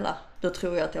hjärta i det hela, då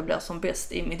tror jag att jag blir som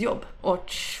bäst i mitt jobb.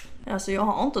 Och alltså jag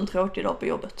har inte en tråkig dag på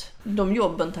jobbet. De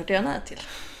jobben tackar jag nej till.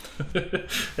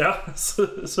 Ja,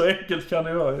 så enkelt kan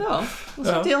det vara. Ja, och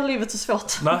så inte gör livet så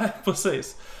svårt. Nej,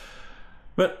 precis.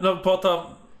 Men när vi pratar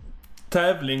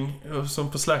tävling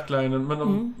som på Slacklinen, men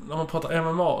när man pratar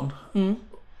MMA,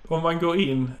 om man går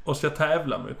in och ska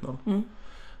tävla mot någon,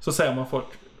 så ser man folk,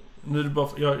 nu är det bara,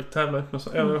 jag tävlar inte med så,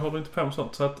 jag håller inte på med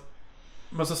sånt, så att,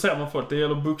 men så ser man folk, det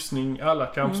gäller boxning, alla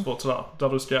kampsport sådär, där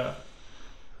du ska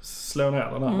slå ner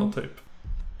den andra typ.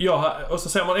 Och så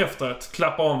ser man efteråt,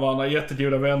 klappar om varandra,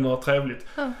 jättegoda vänner, trevligt.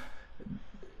 Ja.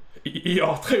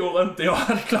 Jag tror inte jag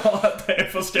hade klarat det,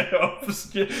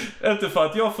 inte för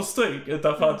att jag får stryk,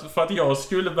 utan för att jag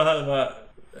skulle behöva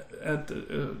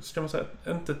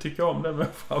inte tycka om det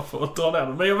människan för att dra ner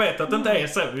det. Men jag vet att det inte är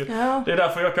så. Ja. Det är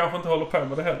därför jag kanske inte håller på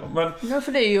med det heller. Men... Ja,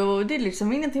 för det är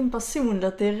liksom ingenting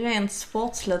personligt, det är rent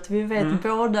sportsligt. Vi vet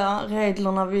båda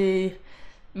reglerna,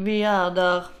 vi är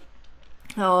där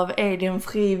av egen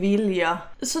fri vilja.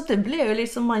 Så det blir ju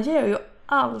liksom, man ger ju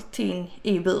allting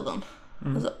i buren.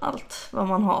 Alltså allt vad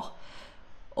man har.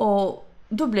 Och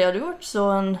då blir det också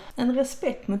en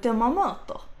respekt mot det man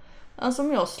möter. Alltså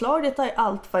om jag har slagit dig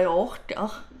allt vad jag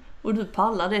orkar, och du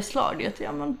pallar det slaget,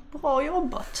 ja men bra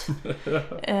jobbat.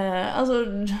 Alltså,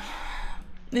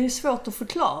 det är svårt att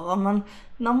förklara, men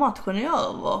när matchen är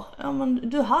över, ja men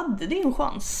du hade din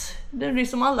chans. Det är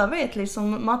liksom alla vet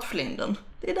liksom matchlinden.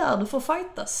 Det är där du får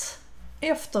fightas.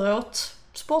 Efteråt,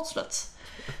 sportsligt.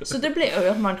 Så det blir ju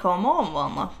att man kramar om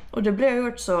varandra. Och det blir ju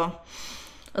också,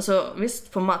 alltså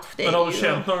visst på match det är. Men har du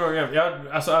känt någon gång, ja,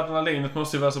 alltså adrenalinet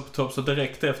måste ju vara så på topp, så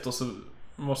direkt efter så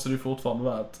måste det fortfarande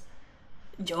vara att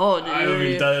ja, det är jag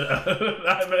vill döda.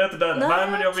 Nej, men inte döda.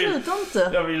 Nej, men jag vill inte.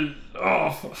 Jag vill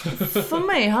För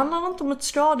mig handlar det inte om att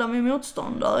skada min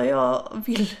motståndare. Jag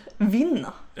vill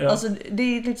vinna. Ja. Alltså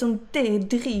det är liksom det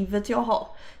drivet jag har.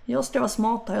 Jag ska vara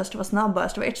smartare, jag ska vara snabbare,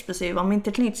 jag ska vara explosivare, min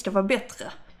teknik ska vara bättre.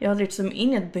 Jag har liksom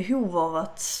inget behov av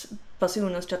att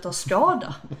personen ska ta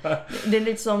skada. Det är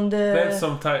liksom det... Det är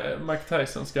som Mike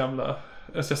Tysons gamla,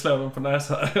 jag ska slå dem på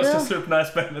näsan, jag ska slå upp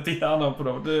näsbenet i hjärnan på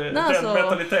dem. Den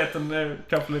mentaliteten är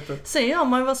kanske lite... Sen gör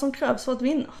man ju vad som krävs för att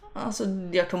vinna. Alltså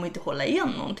jag kommer inte hålla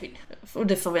igen någonting. Och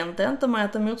det förväntar jag inte mig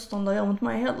att en motståndare gör mot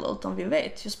mig heller, utan vi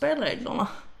vet ju spelreglerna.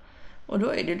 Och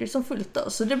då är det liksom fullt där.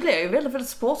 Så det blir ju väldigt, väldigt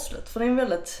sportsligt. För det är en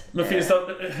väldigt... Men finns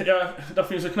där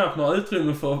finns ju knappt några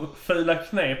utrymme för fula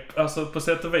knep, alltså på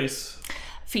sätt och vis.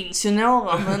 Finns ju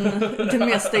några, men det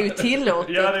mesta är ju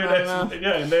tillåtet. Ja, det är ju det som är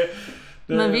grejen.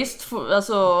 Men visst,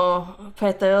 alltså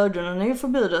peta i ögonen är ju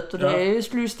förbjudet. Och det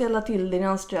skulle ju ställa till det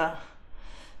ganska...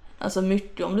 Alltså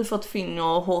mycket om du fått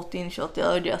finger hårt inkört i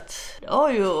ögat. Det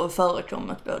har ju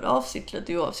förekommit både avsiktligt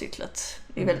och oavsiktligt.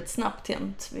 Det är väldigt snabbt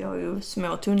hänt. Vi har ju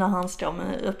små tunna handskar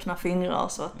med öppna fingrar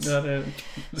så att... Ja, det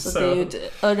är ju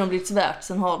ett ögonblicksvärt,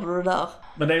 sen har du det där.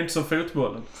 Men det är ju inte som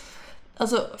fotbollen.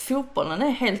 Alltså fotbollen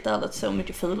är helt ärligt så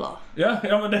mycket fulare. Ja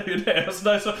men det är ju det. Alltså,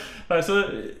 det är så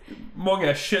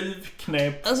många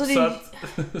tjuvknep. Alltså, så att...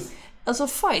 alltså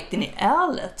fighten är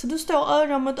ärligt. Du står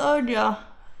öga mot öga.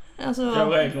 Alltså, ja,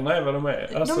 reglerna är vad de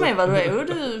är. Alltså... De är vad de är och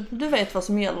du vet vad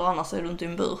som gäller, annars är du inte i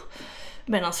en bur.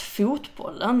 Medan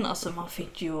fotbollen, alltså man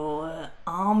fick ju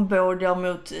armbågar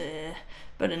mot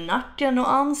både nacken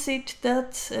och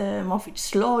ansiktet. Man fick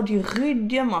slag i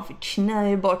ryggen, man fick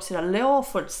knä i baksida lår,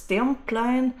 folk stämpla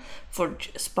en,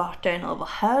 folk sparka en över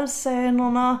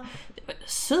hälsenorna. Det var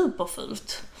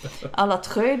superfult. Alla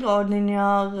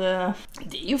tröjdragningar,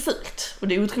 det är ju fult och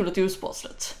det är otroligt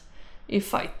osportsligt. I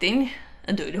fighting,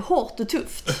 då är det hårt och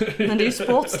tufft. Men det är ju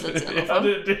sportsligt i alla fall.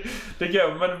 Ja, det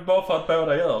går, men bara för att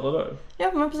båda gör det då.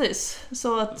 Ja, men precis.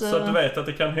 Så att du vet att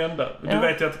det kan hända. Du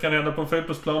vet ju att det kan hända på en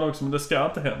fotbollsplan också, men det ska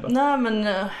inte hända. Nej, men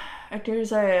jag kan ju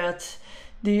säga att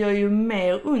det gör ju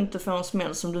mer ont att få en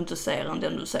smäll som du inte ser än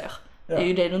den du ser. Ja. Det är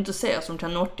ju det du inte ser som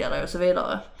kan knocka dig och så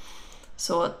vidare.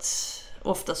 Så att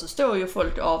ofta så står ju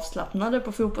folk avslappnade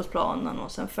på fotbollsplanen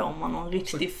och sen får man någon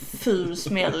riktigt ful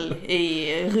smäll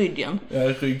i ryggen. Ja,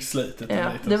 ryggslitet. Ja,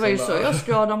 det var ju så jag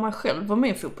skadade mig själv på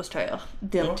min fotbollströja.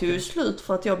 Den tog ju slut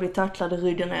för att jag blev tacklad i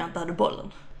ryggen när jag inte hade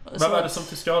bollen. Vad var det som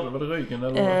till skada? Var det ryggen?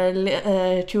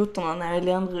 Eller? Kotorna när jag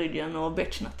ländryggen och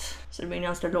bäcknet. Så det blev en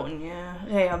ganska lång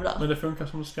rehab där. Men det funkar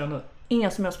som det ska nu?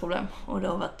 Inga som helst problem. Och det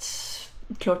har varit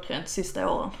klockrent sista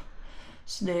åren.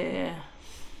 Så det är...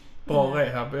 Bra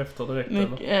rehab efter direkt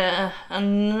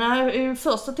eller? I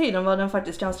första tiden var den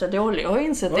faktiskt ganska dålig. Jag har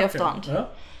insett i efterhand. Ja.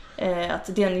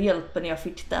 Att den hjälpen jag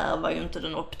fick där var ju inte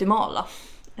den optimala.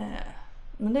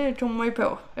 Men det kommer man ju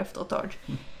på efter ett tag.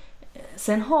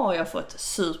 Sen har jag fått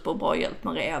superbra hjälp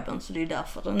med rehaben, så det är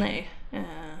därför den är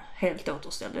helt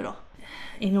återställd idag.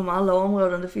 Inom alla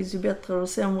områden, det finns ju bättre och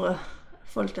sämre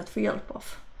folk att få hjälp av.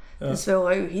 Ja. Det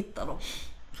svåra är ju att hitta dem.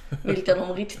 Vilka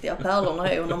de riktiga pärlorna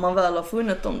är, och när man väl har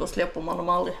funnit dem då släpper man dem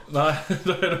aldrig. Nej,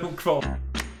 då är de kvar.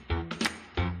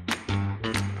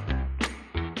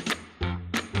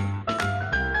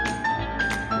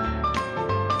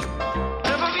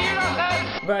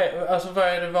 Vad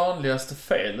är det vanligaste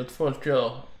felet folk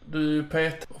gör? Du är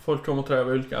pet och folk kommer till dig av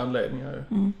olika anledningar.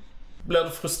 Blir du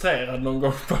frustrerad någon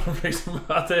gång på dem liksom,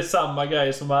 att det är samma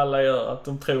grej som alla gör? Att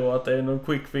de tror att det är någon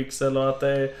quick fix eller att det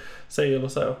är sig eller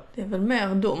så? Det är väl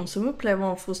mer de som upplever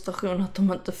en frustration att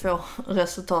de inte får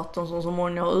resultaten som så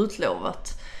många har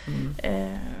utlovat.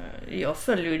 Jag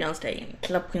följer ju ganska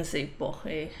enkla principer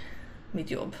i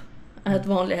mitt jobb. Ät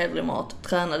vanlig hederlig mat,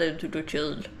 träna det du tycker är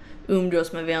kul,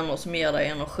 umgås med vänner som ger dig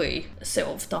energi,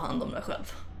 sov, ta hand om dig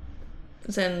själv.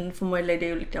 Sen får man ju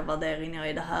lägga olika värderingar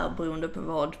i det här beroende på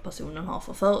vad personen har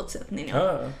för förutsättningar.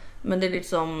 Ja. Men det är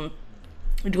liksom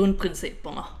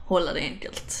grundprinciperna, hålla det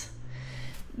enkelt.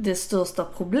 Det största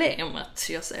problemet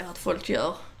jag ser att folk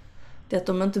gör, det är att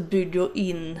de inte bygger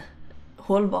in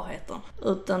hållbarheten,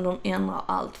 utan de ändrar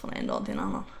allt från en dag till en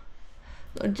annan.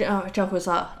 Kanske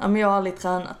så här, jag har aldrig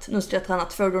tränat, nu ska jag träna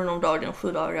 2 gånger om dagen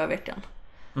 7 dagar i veckan.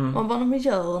 Man bara, men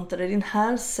gör inte det. Din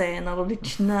hälsen eller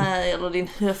ditt knä eller din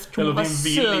höft kommer vara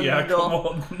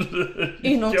sönder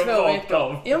inom 2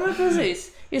 veckor. Ja, men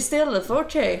precis. Istället för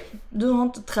du har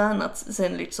inte tränat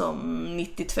sen liksom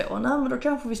 92. Nej, men då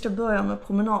kanske vi ska börja med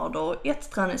promenader och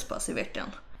 1 träningspass i veckan.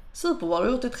 Superbra, du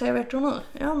har gjort det 3 veckor nu.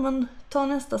 Ja, men ta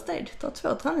nästa steg. Ta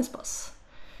 2 träningspass.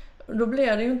 Då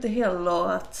blir det ju inte heller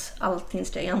att allting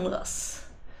ska ändras.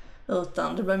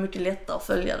 Utan det blir mycket lättare att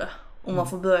följa det. Och man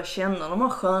får börja känna de här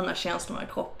sköna känslorna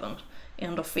i kroppen.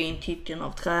 Endorfinkicken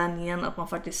av träningen. Att man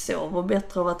faktiskt sover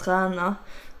bättre av att träna.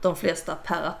 De flesta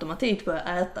per automatik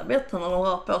börjar äta bättre när de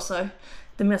rör på sig.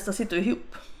 Det mesta sitter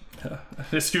ihop. Ja,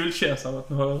 det är skuldkänslan att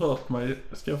nu har jag rört mig.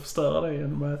 Ska jag förstöra det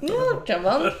genom att äta? Ja,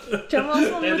 kan man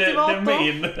som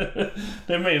motivator.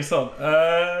 Det är min sån.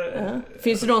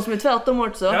 Finns det de som är tvärtom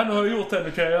också? Ja, nu har jag gjort det.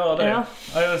 Nu kan jag göra det.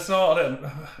 Ja, jag svarar den.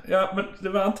 Ja, men det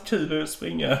var inte kul att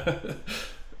springa.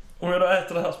 Om jag då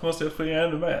äter det här så måste jag springa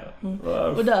ännu mer.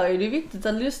 Och där är det viktigt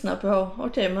att lyssna på.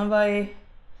 Okej, men vad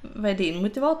är din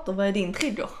motivator? Vad är din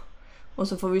trigger? Och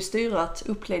så får vi styra ett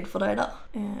upplägg för dig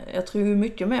där. Jag tror ju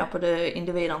mycket mer på det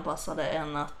individanpassade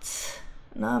än att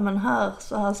nej, men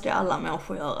så här ska alla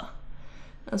människor göra.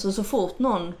 Alltså så fort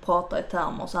någon pratar i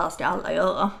termer så här ska alla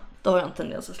göra, då har jag en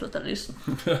tendens att sluta lyssna.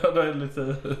 Ja, det är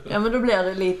lite... Ja, men då blir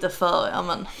det lite för,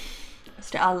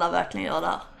 ska alla verkligen göra det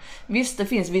här? Visst, det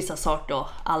finns vissa saker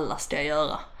alla ska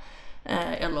göra.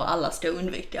 Eller alla ska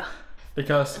undvika. Det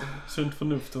kallas sunt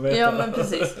förnuft att veta. Ja, men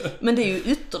precis. Men det är ju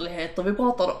ytterligheter vi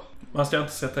pratar om. Man ska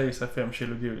inte sätta i sig 5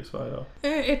 kilo godis varje dag.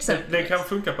 Det kan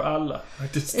funka på alla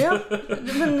faktiskt. Ja,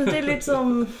 men det är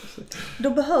liksom... Då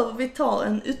behöver vi ta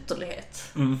en ytterlighet.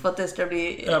 För att det ska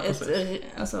bli ett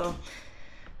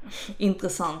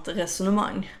intressant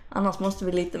resonemang. Annars måste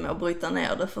vi lite mer bryta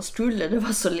ner det. För skulle det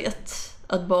vara så lätt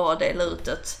att bara dela ut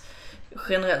ett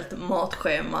generellt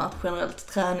matschema, ett generellt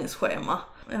träningsschema.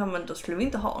 Ja, men då skulle vi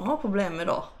inte ha några problem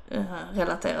idag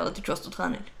relaterade till kost och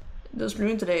träning. Då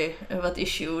skulle inte det vara ett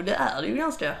issue. Det är ju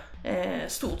ganska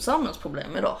stort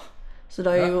samhällsproblem idag. Så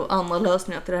det är ju andra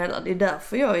lösningar till det hela. Det är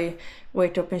därför jag i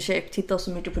Weight Up and Shape tittar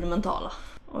så mycket på det mentala.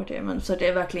 Men så det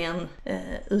är verkligen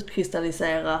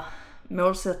utkristallisera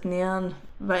målsättningen.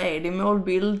 Vad är din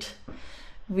målbild?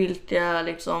 Vilka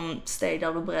liksom steg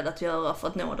är du beredd att göra för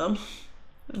att nå den?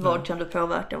 Vad kan du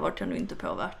påverka? Vad kan du inte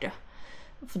påverka?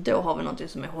 För då har vi något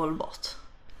som är hållbart.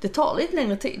 Det tar lite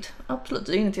längre tid. Absolut,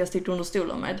 det är inget jag sticker under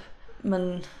stolen med.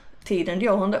 Men tiden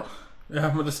går ändå.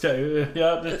 Ja, men det ska ju,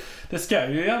 det ska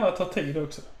ju gärna ta tid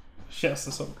också. Känns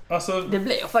det som. Alltså, det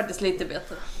blir faktiskt lite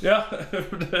bättre. Ja,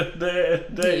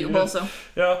 det är ju bara så.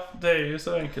 Ja, det är ju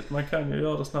så enkelt. Man kan ju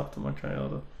göra det snabbt och man kan göra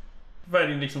det. Vad är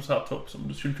din liksom så här topp som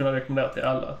du skulle kunna rekommendera till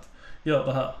alla att göra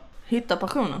det här? Hitta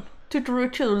passionen. Tycker du det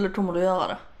är kul, då kommer du göra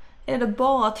det. Är det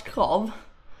bara ett krav,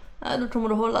 då kommer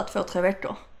du hålla 2-3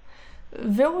 veckor.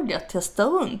 Våga testa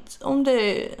runt.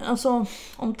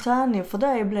 Om träning för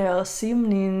dig blir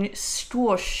simning,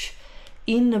 squash,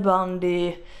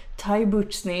 innebandy,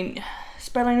 thaiboxning,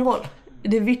 spelar ingen roll.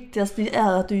 Det viktigaste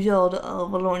är att du gör det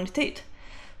över lång tid.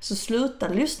 Så sluta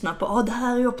lyssna på det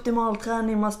här är optimal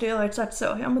träning, man ska göra exakt så.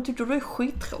 Ja, men tycker du det är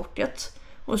skittråkigt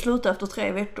och sluta efter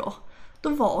 3 veckor, då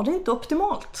var det inte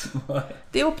optimalt.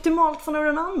 Det är optimalt för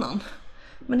någon annan,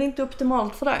 men det är inte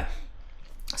optimalt för dig.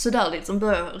 Så där liksom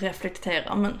börja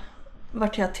reflektera, men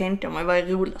vad kan jag tänka mig, vad är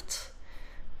roligt?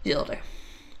 Gör det.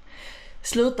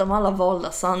 Sluta med alla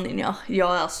valda sanningar.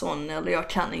 Jag är sån eller jag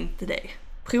kan inte det.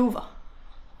 Prova.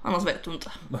 Annars vet du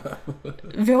inte.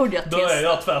 Våga testa. Då är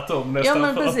jag tvärtom nästan. Ja,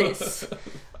 men precis.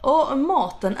 Och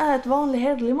maten är ett vanlig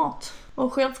hederlig mat.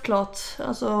 Och självklart,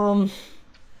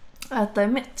 äta är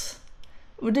mätt.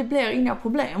 Och det blir inga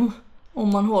problem om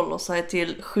man håller sig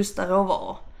till schyssta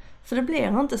råvaror. För det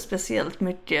blir inte speciellt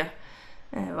mycket,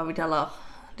 vad vi kallar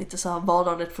lite så här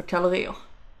vardagligt för kalorier.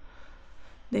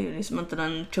 Det är ju liksom inte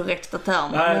den korrekta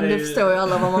termen. Nej, men det förstår ju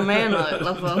alla vad man menar i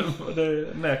alla fall. Det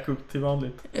är närkokt till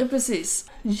vanligt. Ja, precis.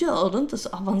 Gör det inte så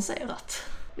avancerat.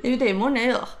 Det är ju det många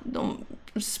gör. De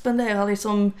spenderar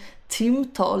liksom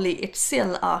timtal i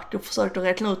Excel-ark och försöker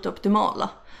räkna ut det optimala.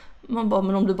 Man bara,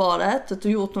 men om du bara hade ätit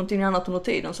och gjort någonting annat under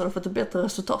tiden så hade du fått ett bättre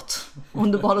resultat.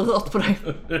 Om du bara hade rört på dig.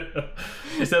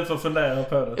 Istället för att fundera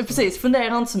på det. Precis,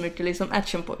 fundera inte så mycket liksom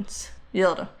action points.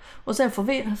 Gör det. Och sen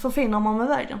förfinar man med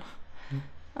vägen.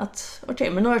 Att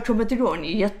men nu har jag kommit igång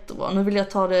jättebra. Nu vill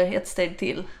jag ta det ett steg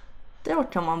till. Då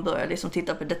kan man börja liksom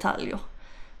titta på detaljer.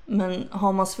 Men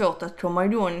har man svårt att komma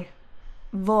igång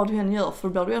vad du än gör, för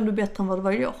då blir du ändå bättre än vad du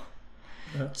var igår.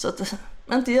 Ja. Så att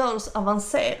inte göra det så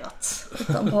avancerat,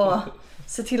 utan bara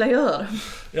se till att göra det.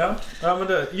 Ja men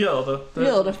gör det.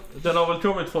 Gör det. Den har väl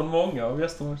kommit från många av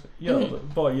gästerna också. Gör det,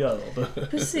 bara gör det.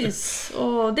 Precis,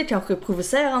 och det kanske är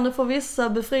provocerande för vissa,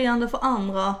 befriande för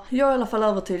andra. Jag är i alla fall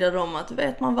övertygad om att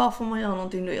vet man varför man gör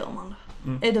någonting, då gör man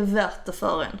det. Är det värt det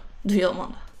för en, då gör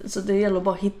man det. Så det gäller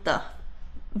bara att hitta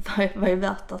vad är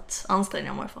värt att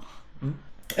anstränga mig för.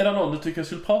 Är det någon du tycker jag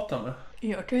skulle prata med?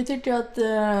 Jag kan ju tycka att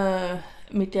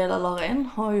Mikaela Larén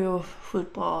har ju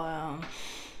sjukt bra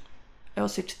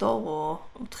åsikter och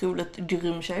otroligt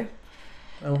grym tjej.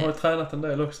 Hon har ju tränat en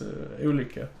del också,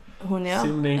 olika. Hon är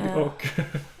simning och...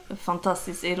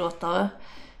 fantastisk idrottare.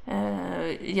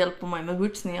 Hjälper mig med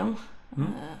boxningen.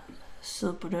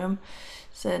 Superdum.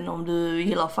 Sen om du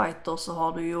gillar fighter så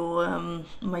har du ju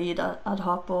Majid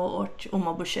Adhapo och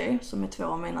Omar Boucher som är 2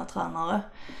 av mina tränare.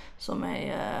 Som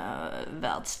är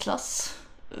världsklass.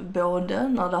 Både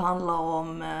när det handlar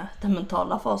om den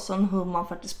mentala fasen, hur man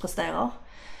faktiskt presterar.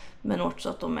 Men också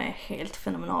att de är helt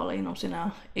fenomenala inom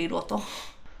sina idrotter.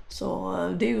 Så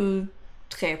det är ju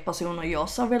 3 personer jag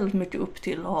ser väldigt mycket upp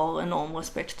till och har enorm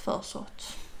respekt för. Så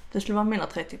att det skulle vara mina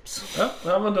 3 tips.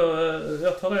 Ja men då,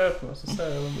 jag tar det på så ser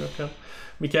jag om jag kan.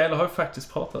 Mikaela har ju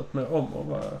faktiskt pratat med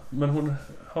om men hon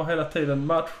har hela tiden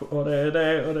match och det är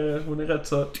det och det, hon är rätt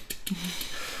så...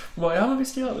 Ja men vi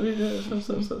ska göra det.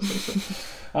 Så.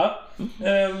 Ja.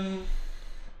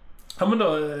 Ja men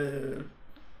då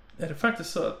är det faktiskt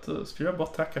så att skulle jag bara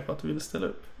tacka för att du ville ställa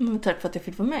upp. Tack för att jag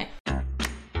fick vara med.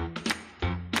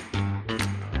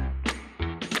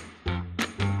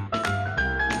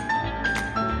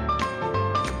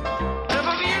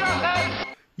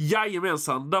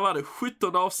 Jajamensan, där var det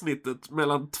 17 avsnittet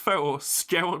mellan 2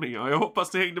 skåningar. Jag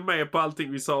hoppas ni hängde med på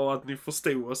allting vi sa och att ni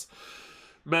förstod oss.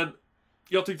 Men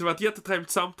jag tyckte det var ett jättetrevligt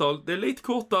samtal. Det är lite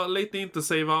kortare, lite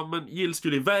intensiva, men Jill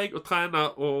skulle iväg och träna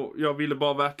och jag ville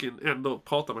bara verkligen ändå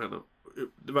prata med henne.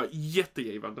 Det var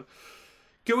jättegivande.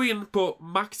 Gå in på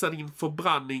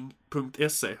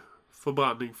maxadinförbranding.se.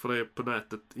 Förbrandning för det är på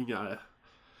nätet, inga.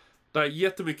 Det är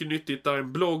jättemycket nyttigt, där är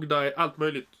en blogg, där är allt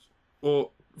möjligt.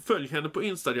 Och följ henne på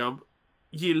Instagram,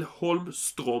 Jill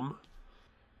Holmström.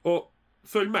 Och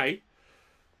följ mig.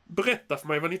 Berätta för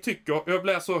mig vad ni tycker. Jag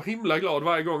blir så himla glad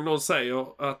varje gång någon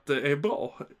säger att det är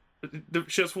bra.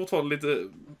 Det känns fortfarande lite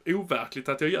overkligt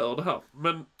att jag gör det här.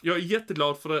 Men jag är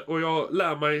jätteglad för det och jag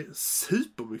lär mig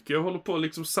supermycket. Jag håller på att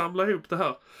liksom samla ihop det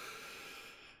här.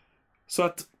 Så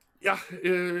att, ja,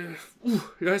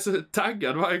 jag är så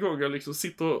taggad varje gång jag liksom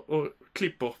sitter och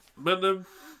klipper. Men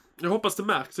jag hoppas det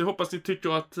märks. Jag hoppas ni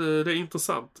tycker att det är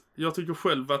intressant. Jag tycker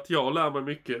själv att jag lär mig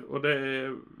mycket och det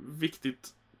är viktigt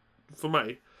för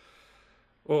mig.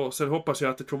 Och sen hoppas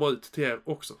jag att det kommer ut till er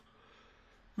också.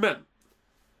 Men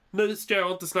nu ska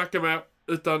jag inte snacka mer,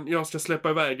 utan jag ska släppa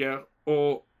iväg er.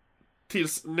 Och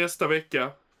tills nästa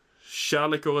vecka,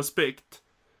 kärlek och respekt.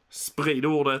 Sprid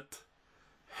ordet.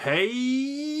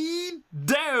 Hej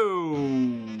då!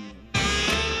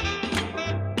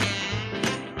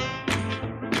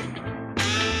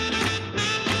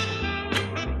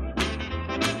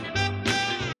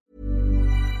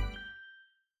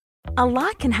 A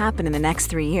lot can happen in the next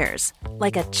 3 years.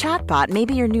 Like a chatbot may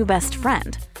be your new best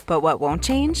friend. But what won't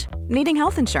change? Needing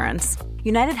health insurance.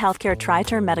 United Healthcare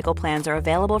Tri-Term Medical Plans are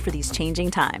available for these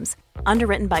changing times.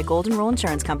 Underwritten by Golden Rule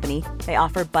Insurance Company, they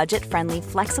offer budget-friendly,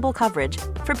 flexible coverage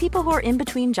for people who are in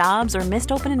between jobs or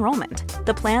missed open enrollment.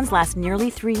 The plans last nearly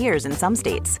 3 years in some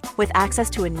states, with access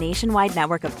to a nationwide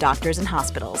network of doctors and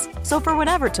hospitals. So for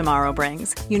whatever tomorrow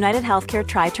brings, United Healthcare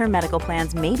Tri-Term Medical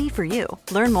Plans may be for you.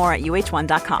 Learn more at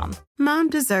uh1.com. Mom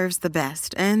deserves the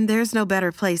best, and there's no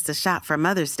better place to shop for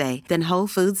Mother's Day than Whole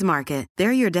Foods Market.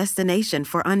 They're your destination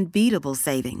for unbeatable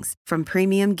savings, from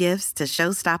premium gifts to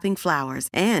show-stopping flowers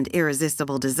and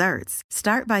irresistible desserts.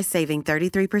 Start by saving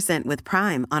 33% with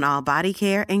Prime on all body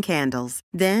care and candles.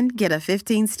 Then get a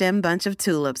 15-stem bunch of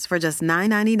tulips for just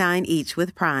 $9.99 each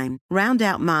with Prime. Round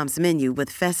out Mom's menu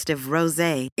with festive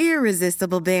rosé,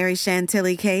 irresistible berry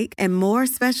chantilly cake, and more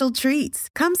special treats.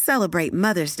 Come celebrate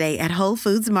Mother's Day at Whole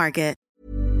Foods Market.